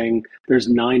magazine saying there's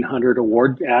 900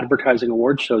 advertising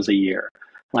award shows a year,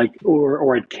 like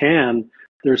or at Cannes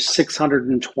there's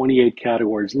 628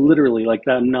 categories, literally, like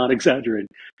that. I'm not exaggerating.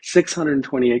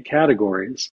 628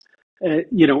 categories.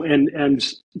 And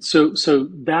so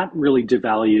that really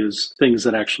devalues things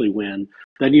that actually win.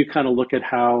 Then you kind of look at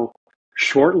how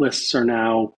shortlists are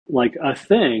now like a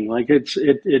thing. Like it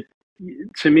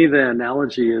to me, the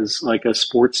analogy is like a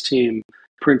sports team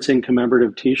printing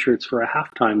commemorative T-shirts for a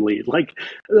halftime lead. Like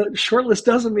shortlist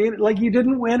doesn't mean like you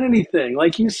didn't win anything.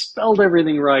 Like you spelled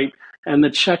everything right and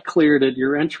the check cleared at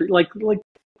your entry. Like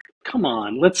come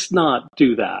on, let's not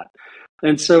do that.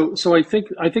 And so I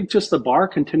think just the bar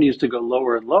continues to go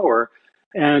lower and lower.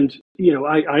 And,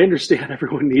 I understand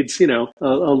everyone needs, a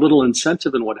little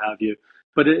incentive and what have you.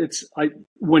 But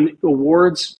when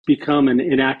awards become an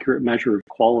inaccurate measure of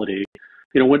quality,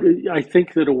 I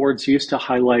think that awards used to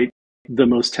highlight the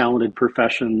most talented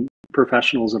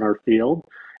professionals in our field.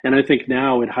 And I think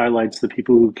now it highlights the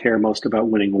people who care most about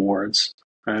winning awards.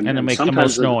 And to make the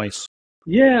most noise.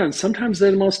 Yeah, and sometimes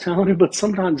they're the most talented, but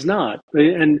sometimes not.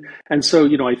 And so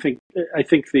I think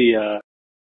the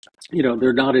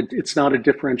it's not a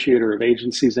differentiator of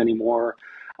agencies anymore.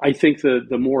 I think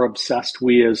the more obsessed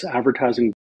we as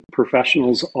advertising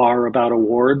professionals are about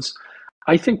awards,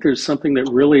 I think there's something that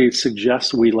really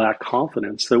suggests we lack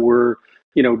confidence, that we're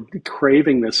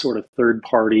craving this sort of third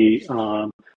party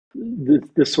validation.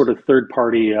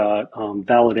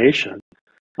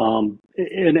 I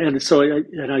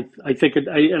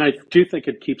do think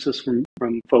it keeps us from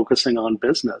focusing on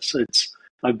business.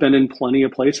 I've been in plenty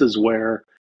of places where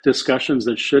discussions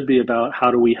that should be about how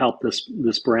do we help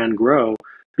this brand grow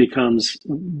becomes,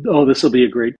 oh, this will be a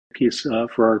great piece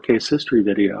for our case history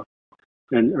video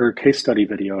or case study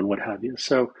video and what have you.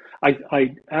 So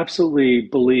I absolutely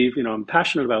believe, I'm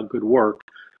passionate about good work.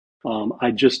 I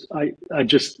do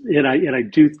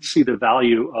see the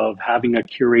value of having a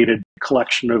curated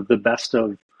collection of the best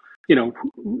of,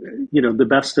 the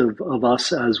best of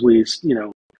us as we,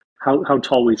 how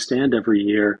tall we stand every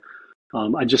year.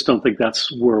 I just don't think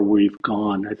that's where we've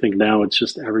gone. I think now it's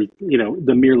just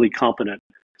the merely competent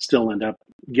still end up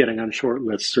getting on short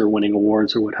lists or winning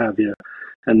awards or what have you.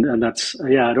 And that's,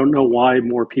 I don't know why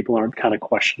more people aren't kind of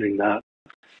questioning that.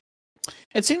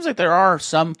 It seems like there are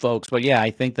some folks, but yeah,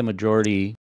 I think the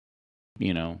majority,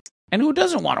 and who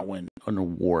doesn't want to win an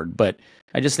award? But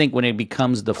I just think when it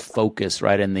becomes the focus,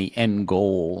 right, and the end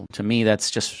goal, to me,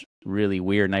 that's just really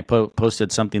weird. And I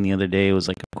posted something the other day. It was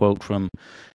like a quote from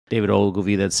David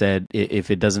Ogilvy that said,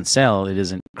 if it doesn't sell, it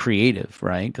isn't creative,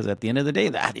 right? Because at the end of the day,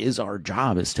 that is our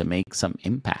job, is to make some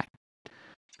impact.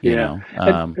 And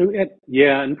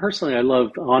personally, I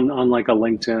love on like a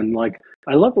LinkedIn, like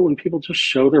I love it when people just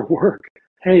show their work.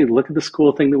 Hey, look at this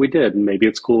cool thing that we did. And maybe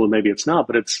it's cool and maybe it's not,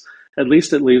 but at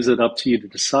least it leaves it up to you to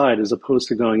decide, as opposed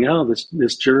to going, oh,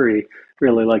 this jury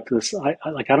really liked this. I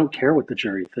don't care what the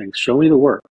jury thinks. Show me the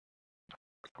work.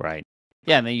 Right.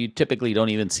 Yeah, and then you typically don't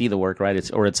even see the work, right? It's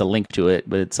a link to it,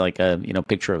 but it's like a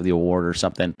picture of the award or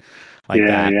something like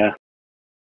Yeah, that. yeah.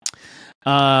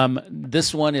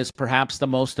 This one is perhaps the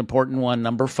most important one.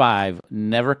 Number 5: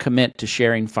 never commit to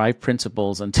sharing 5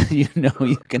 principles until you know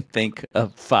you can think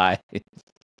of 5.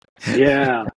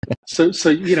 Yeah. So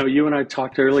you and I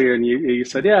talked earlier, and you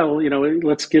said, yeah, well,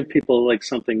 let's give people like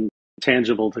something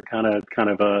tangible to kind of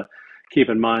keep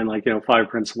in mind, like 5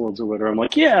 principles or whatever. I'm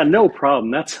like, yeah, no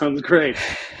problem. That sounds great.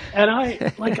 And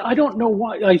I don't know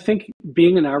why. I think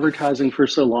being in advertising for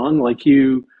so long, like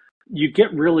you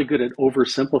get really good at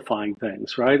oversimplifying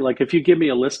things, right? Like if you give me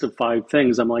a list of 5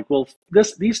 things, I'm like, well,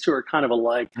 these two are kind of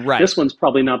alike. Right. This one's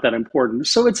probably not that important,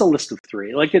 so it's a list of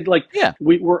 3. Yeah.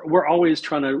 We're always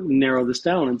trying to narrow this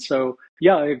down, and so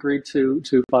yeah, I agreed to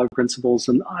 5 principles,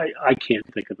 and I can't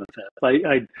think of a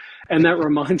fifth. And that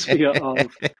reminds me of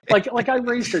like I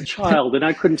raised a child, and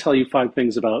I couldn't tell you 5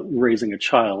 things about raising a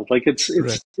child. Like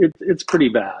Right. it's pretty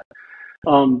bad.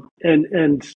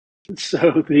 And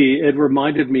so it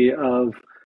reminded me of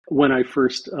when I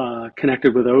first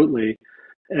connected with Oatly,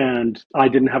 and I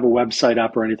didn't have a website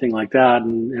up or anything like that.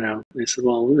 And they said,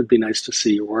 "Well, it'd be nice to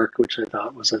see your work," which I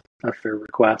thought was a fair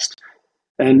request.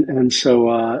 And so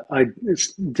I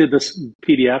did this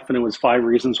PDF, and it was 5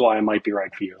 reasons why I might be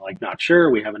right for you. Like, not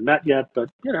sure, we haven't met yet, but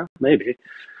maybe.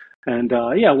 And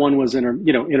yeah, one was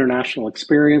international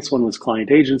experience, one was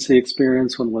client agency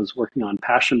experience, one was working on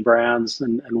passion brands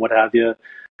and what have you.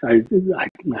 I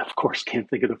of course can't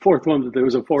think of the fourth one, but there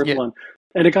was a fourth Yeah. one,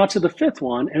 and it got to the fifth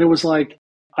one, and it was like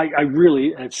I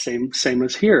really, it's same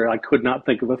as here. I could not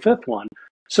think of a fifth one.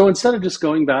 So instead of just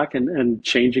going back and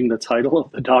changing the title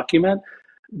of the document,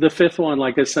 the fifth one,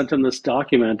 like I sent him this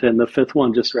document, and the fifth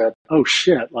one just read, "Oh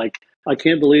shit! Like I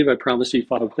can't believe I promised you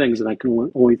 5 things, and I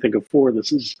can only think of 4.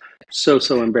 This is so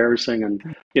embarrassing."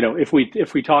 And if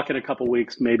we talk in a couple of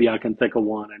weeks, maybe I can think of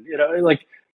one. And like,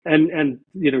 and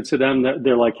to them,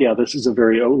 they're like, "Yeah, this is a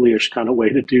very Oatly-ish kind of way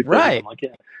to do things." Right. I'm like,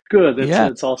 "Yeah, good. Yeah.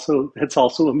 It's also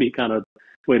a me kind of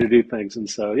way to do things." And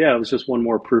so yeah, it was just one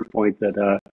more proof point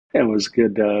that it was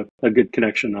good, a good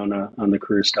connection on the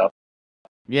career stuff.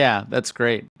 Yeah, that's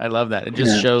great. I love that. It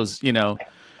just shows,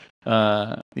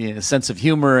 sense of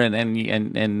humor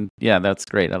and yeah, that's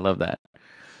great. I love that.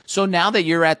 So now that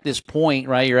you're at this point,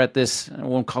 right? You're at this, I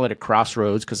won't call it a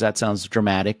crossroads because that sounds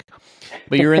dramatic,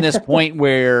 but you're in this point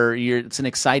where it's an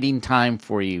exciting time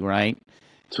for you, right?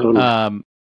 Totally.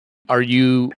 Are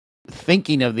you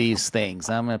thinking of these things?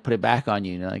 I'm going to put it back on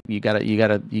you. Like you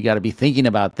gotta be thinking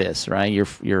about this, right?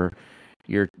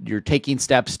 You're taking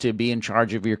steps to be in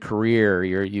charge of your career.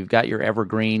 You've got your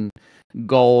evergreen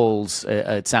goals.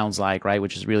 It sounds like, right,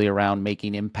 which is really around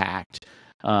making impact.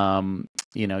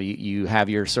 You have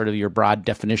your sort of your broad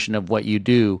definition of what you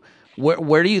do.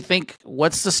 Where do you think?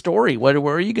 What's the story? Where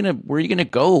are you gonna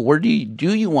go? Where do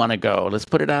you want to go? Let's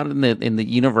put it out in the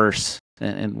universe.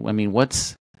 And I mean,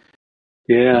 what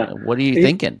are you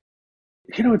thinking?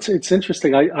 It's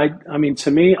interesting. I mean,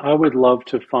 to me, I would love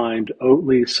to find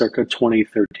Oatly circa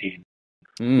 2013.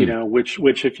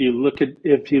 Which if you look at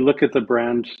the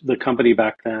brand, the company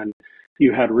back then,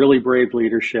 you had really brave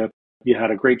leadership. You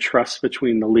had a great trust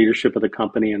between the leadership of the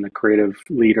company and the creative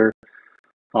leader.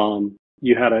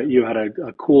 You had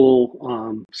a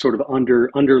cool sort of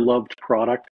underloved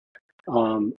product.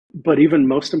 But even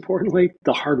most importantly,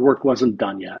 the hard work wasn't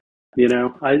done yet.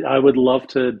 I would love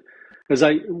to, because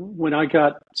when I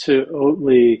got to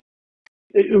Oatly,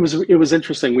 it was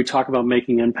interesting. We talk about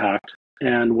making impact,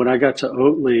 and when I got to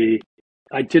Oatly,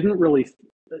 I didn't really.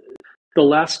 The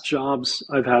last jobs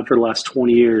I've had for the last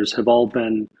 20 years have all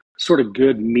been sort of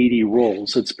good meaty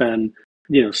roles. It's been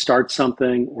start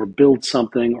something or build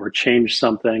something or change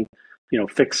something,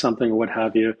 fix something or what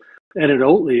have you. And at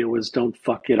Oatly, it was don't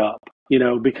fuck it up,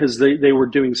 because they were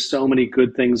doing so many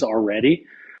good things already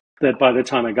that by the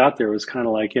time I got there, it was kind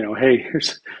of like, hey,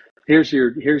 here's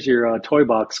your toy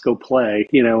box, go play,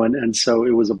 and so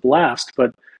it was a blast,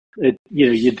 but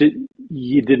you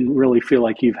didn't really feel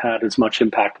like you've had as much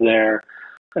impact there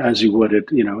as you would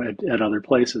at other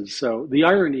places. So the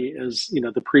irony is,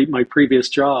 my previous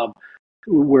job,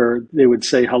 where they would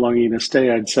say, "How long are you going to stay?"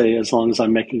 I'd say, "As long as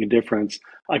I'm making a difference."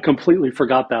 I completely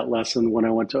forgot that lesson when I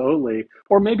went to Oatly,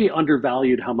 or maybe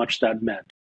undervalued how much that meant.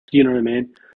 Do you know what I mean?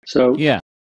 So Yeah.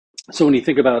 So when you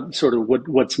think about sort of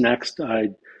what's next,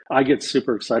 I get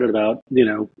super excited about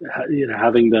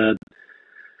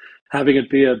having it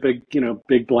be a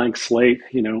big blank slate.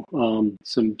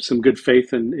 Some good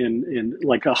faith in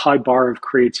like a high bar of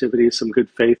creativity, some good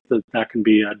faith that can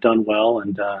be done well,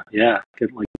 and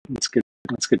let's get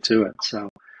to it. So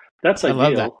that's I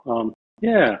love that. ideal.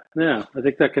 Yeah. I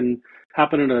think that can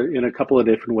happen in a couple of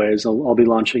different ways. I'll be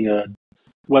launching a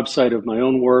website of my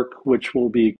own work, which will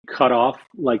be cut off.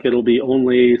 Like it'll be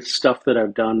only stuff that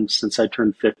I've done since I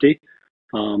turned 50.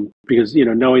 Because,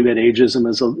 knowing that ageism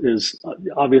is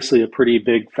obviously a pretty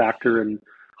big factor in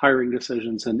hiring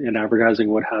decisions and advertising,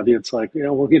 what have you. It's like,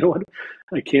 well, you know what?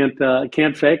 I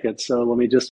can't fake it. So let me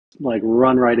just like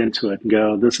run right into it and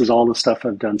go, this is all the stuff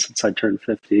I've done since I turned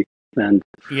 50. And,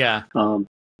 Yeah. and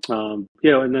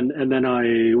then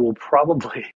I will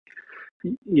probably,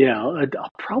 I'll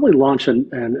probably launch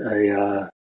an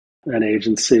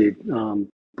agency.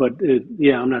 But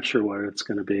I'm not sure what it's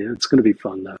going to be. It's going to be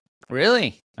fun though.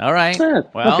 Really? All right. Yeah,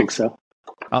 well, I think so.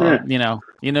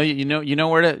 You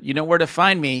know where to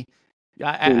find me.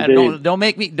 Don't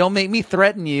make me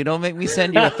threaten you. Don't make me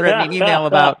send you a threatening email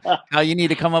about how you need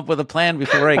to come up with a plan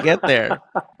before I get there.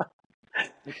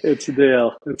 It's a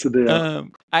deal.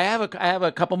 I have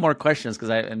a couple more questions because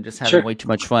I'm just having way too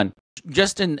much fun.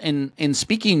 Just in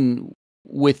speaking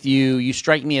with you, you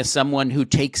strike me as someone who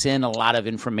takes in a lot of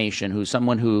information, who's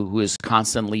someone who is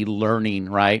constantly learning,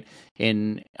 right?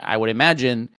 And I would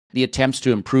imagine the attempts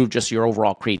to improve just your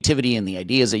overall creativity and the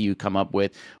ideas that you come up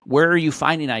with. Where are you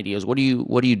finding ideas? What do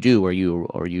you do? Are you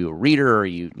a reader, or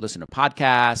you listen to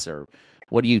podcasts, or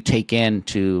what do you take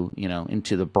into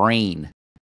the brain?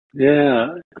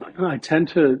 Yeah, I tend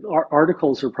to,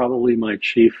 articles are probably my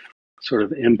chief sort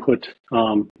of input,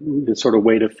 the sort of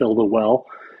way to fill the well.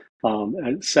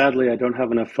 And sadly, I don't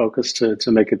have enough focus to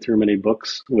make it through many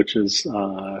books, which is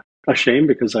a shame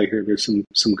because I hear there's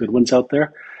some good ones out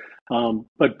there.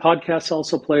 But podcasts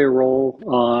also play a role.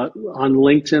 On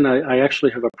LinkedIn, I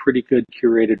actually have a pretty good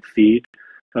curated feed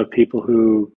of people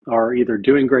who are either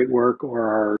doing great work or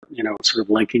are, sort of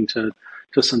linking to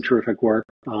some terrific work.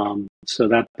 So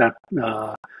that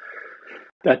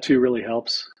too really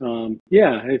helps. I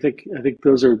think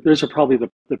those are probably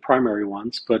the primary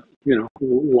ones. But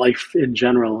life in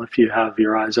general, if you have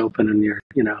your eyes open and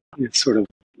it's sort of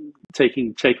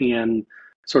taking in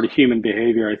sort of human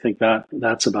behavior, I think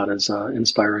that's about as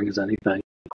inspiring as anything.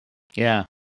 Yeah.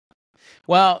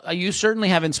 Well, you certainly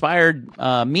have inspired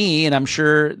me, and I'm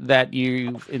sure that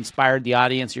you've inspired the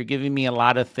audience. You're giving me a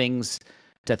lot of things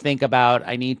to think about.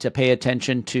 I need to pay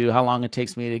attention to how long it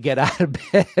takes me to get out of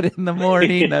bed in the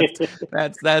morning.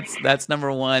 That's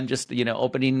number one. Just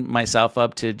opening myself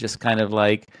up to just kind of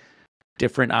like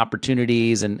different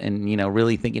opportunities, and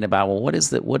really thinking about, well, what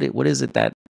is it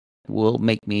that will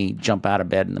make me jump out of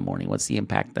bed in the morning? What's the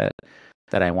impact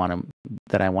that I want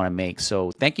to make?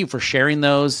 So thank you for sharing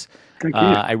those. Thank you.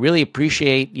 I really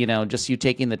appreciate just you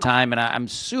taking the time, and I'm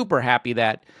super happy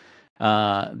that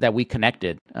we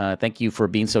connected. Thank you for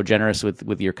being so generous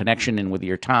with your connection and with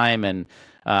your time, and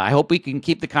I hope we can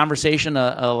keep the conversation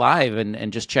alive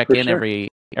and just check in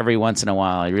every once in a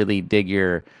while. I really dig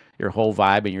your whole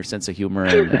vibe and your sense of humor,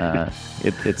 and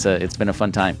it's been a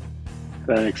fun time.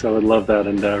 Thanks. I would love that,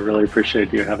 and really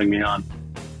appreciate you having me on.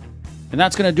 And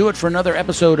that's going to do it for another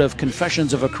episode of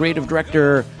Confessions of a Creative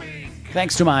Director.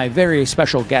 Thanks to my very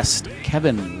special guest,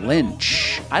 Kevin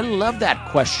Lynch. I love that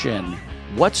question.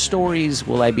 What stories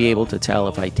will I be able to tell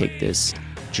if I take this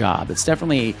job? It's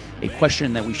definitely a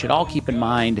question that we should all keep in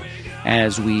mind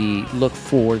as we look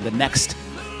for the next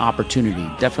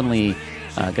opportunity. Definitely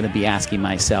going to be asking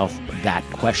myself that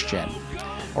question.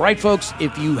 All right, folks,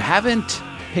 if you haven't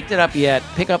picked it up yet,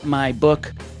 pick up my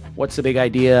book, What's the Big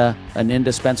Idea? An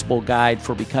Indispensable Guide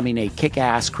for Becoming a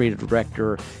Kick-Ass Creative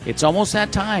Director. It's almost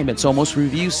that time. It's almost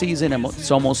review season, and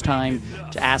it's almost time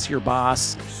to ask your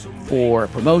boss for a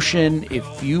promotion.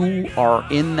 If you are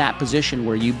in that position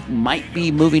where you might be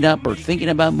moving up or thinking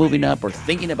about moving up or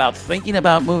thinking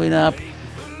about moving up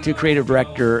to creative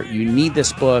director, you need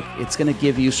this book. It's going to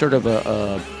give you sort of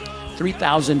a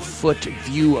 3,000-foot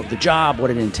view of the job,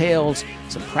 what it entails,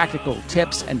 some practical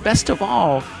tips, and best of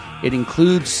all, it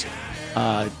includes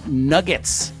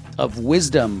nuggets of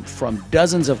wisdom from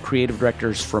dozens of creative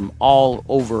directors from all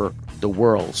over the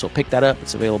world. So pick that up.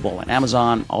 It's available on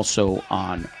Amazon, also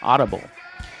on Audible.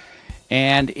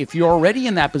 And if you're already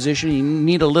in that position, you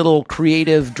need a little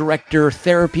creative director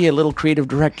therapy, a little creative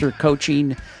director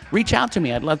coaching, reach out to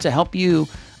me. I'd love to help you.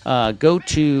 Go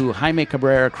to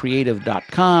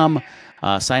JaimeCabreraCreative.com,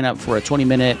 sign up for a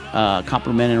 20-minute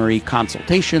complimentary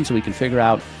consultation so we can figure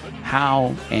out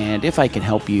how and if I can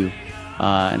help you.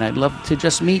 And I'd love to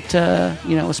just meet,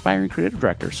 aspiring creative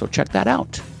directors. So check that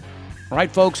out. All right,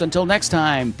 folks, until next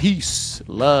time, peace,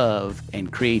 love,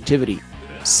 and creativity.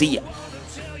 See ya.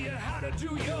 Tell you how to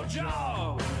do your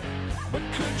job, but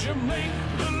could you make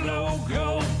the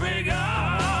logo bigger?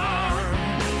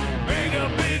 Bigger,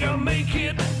 make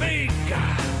it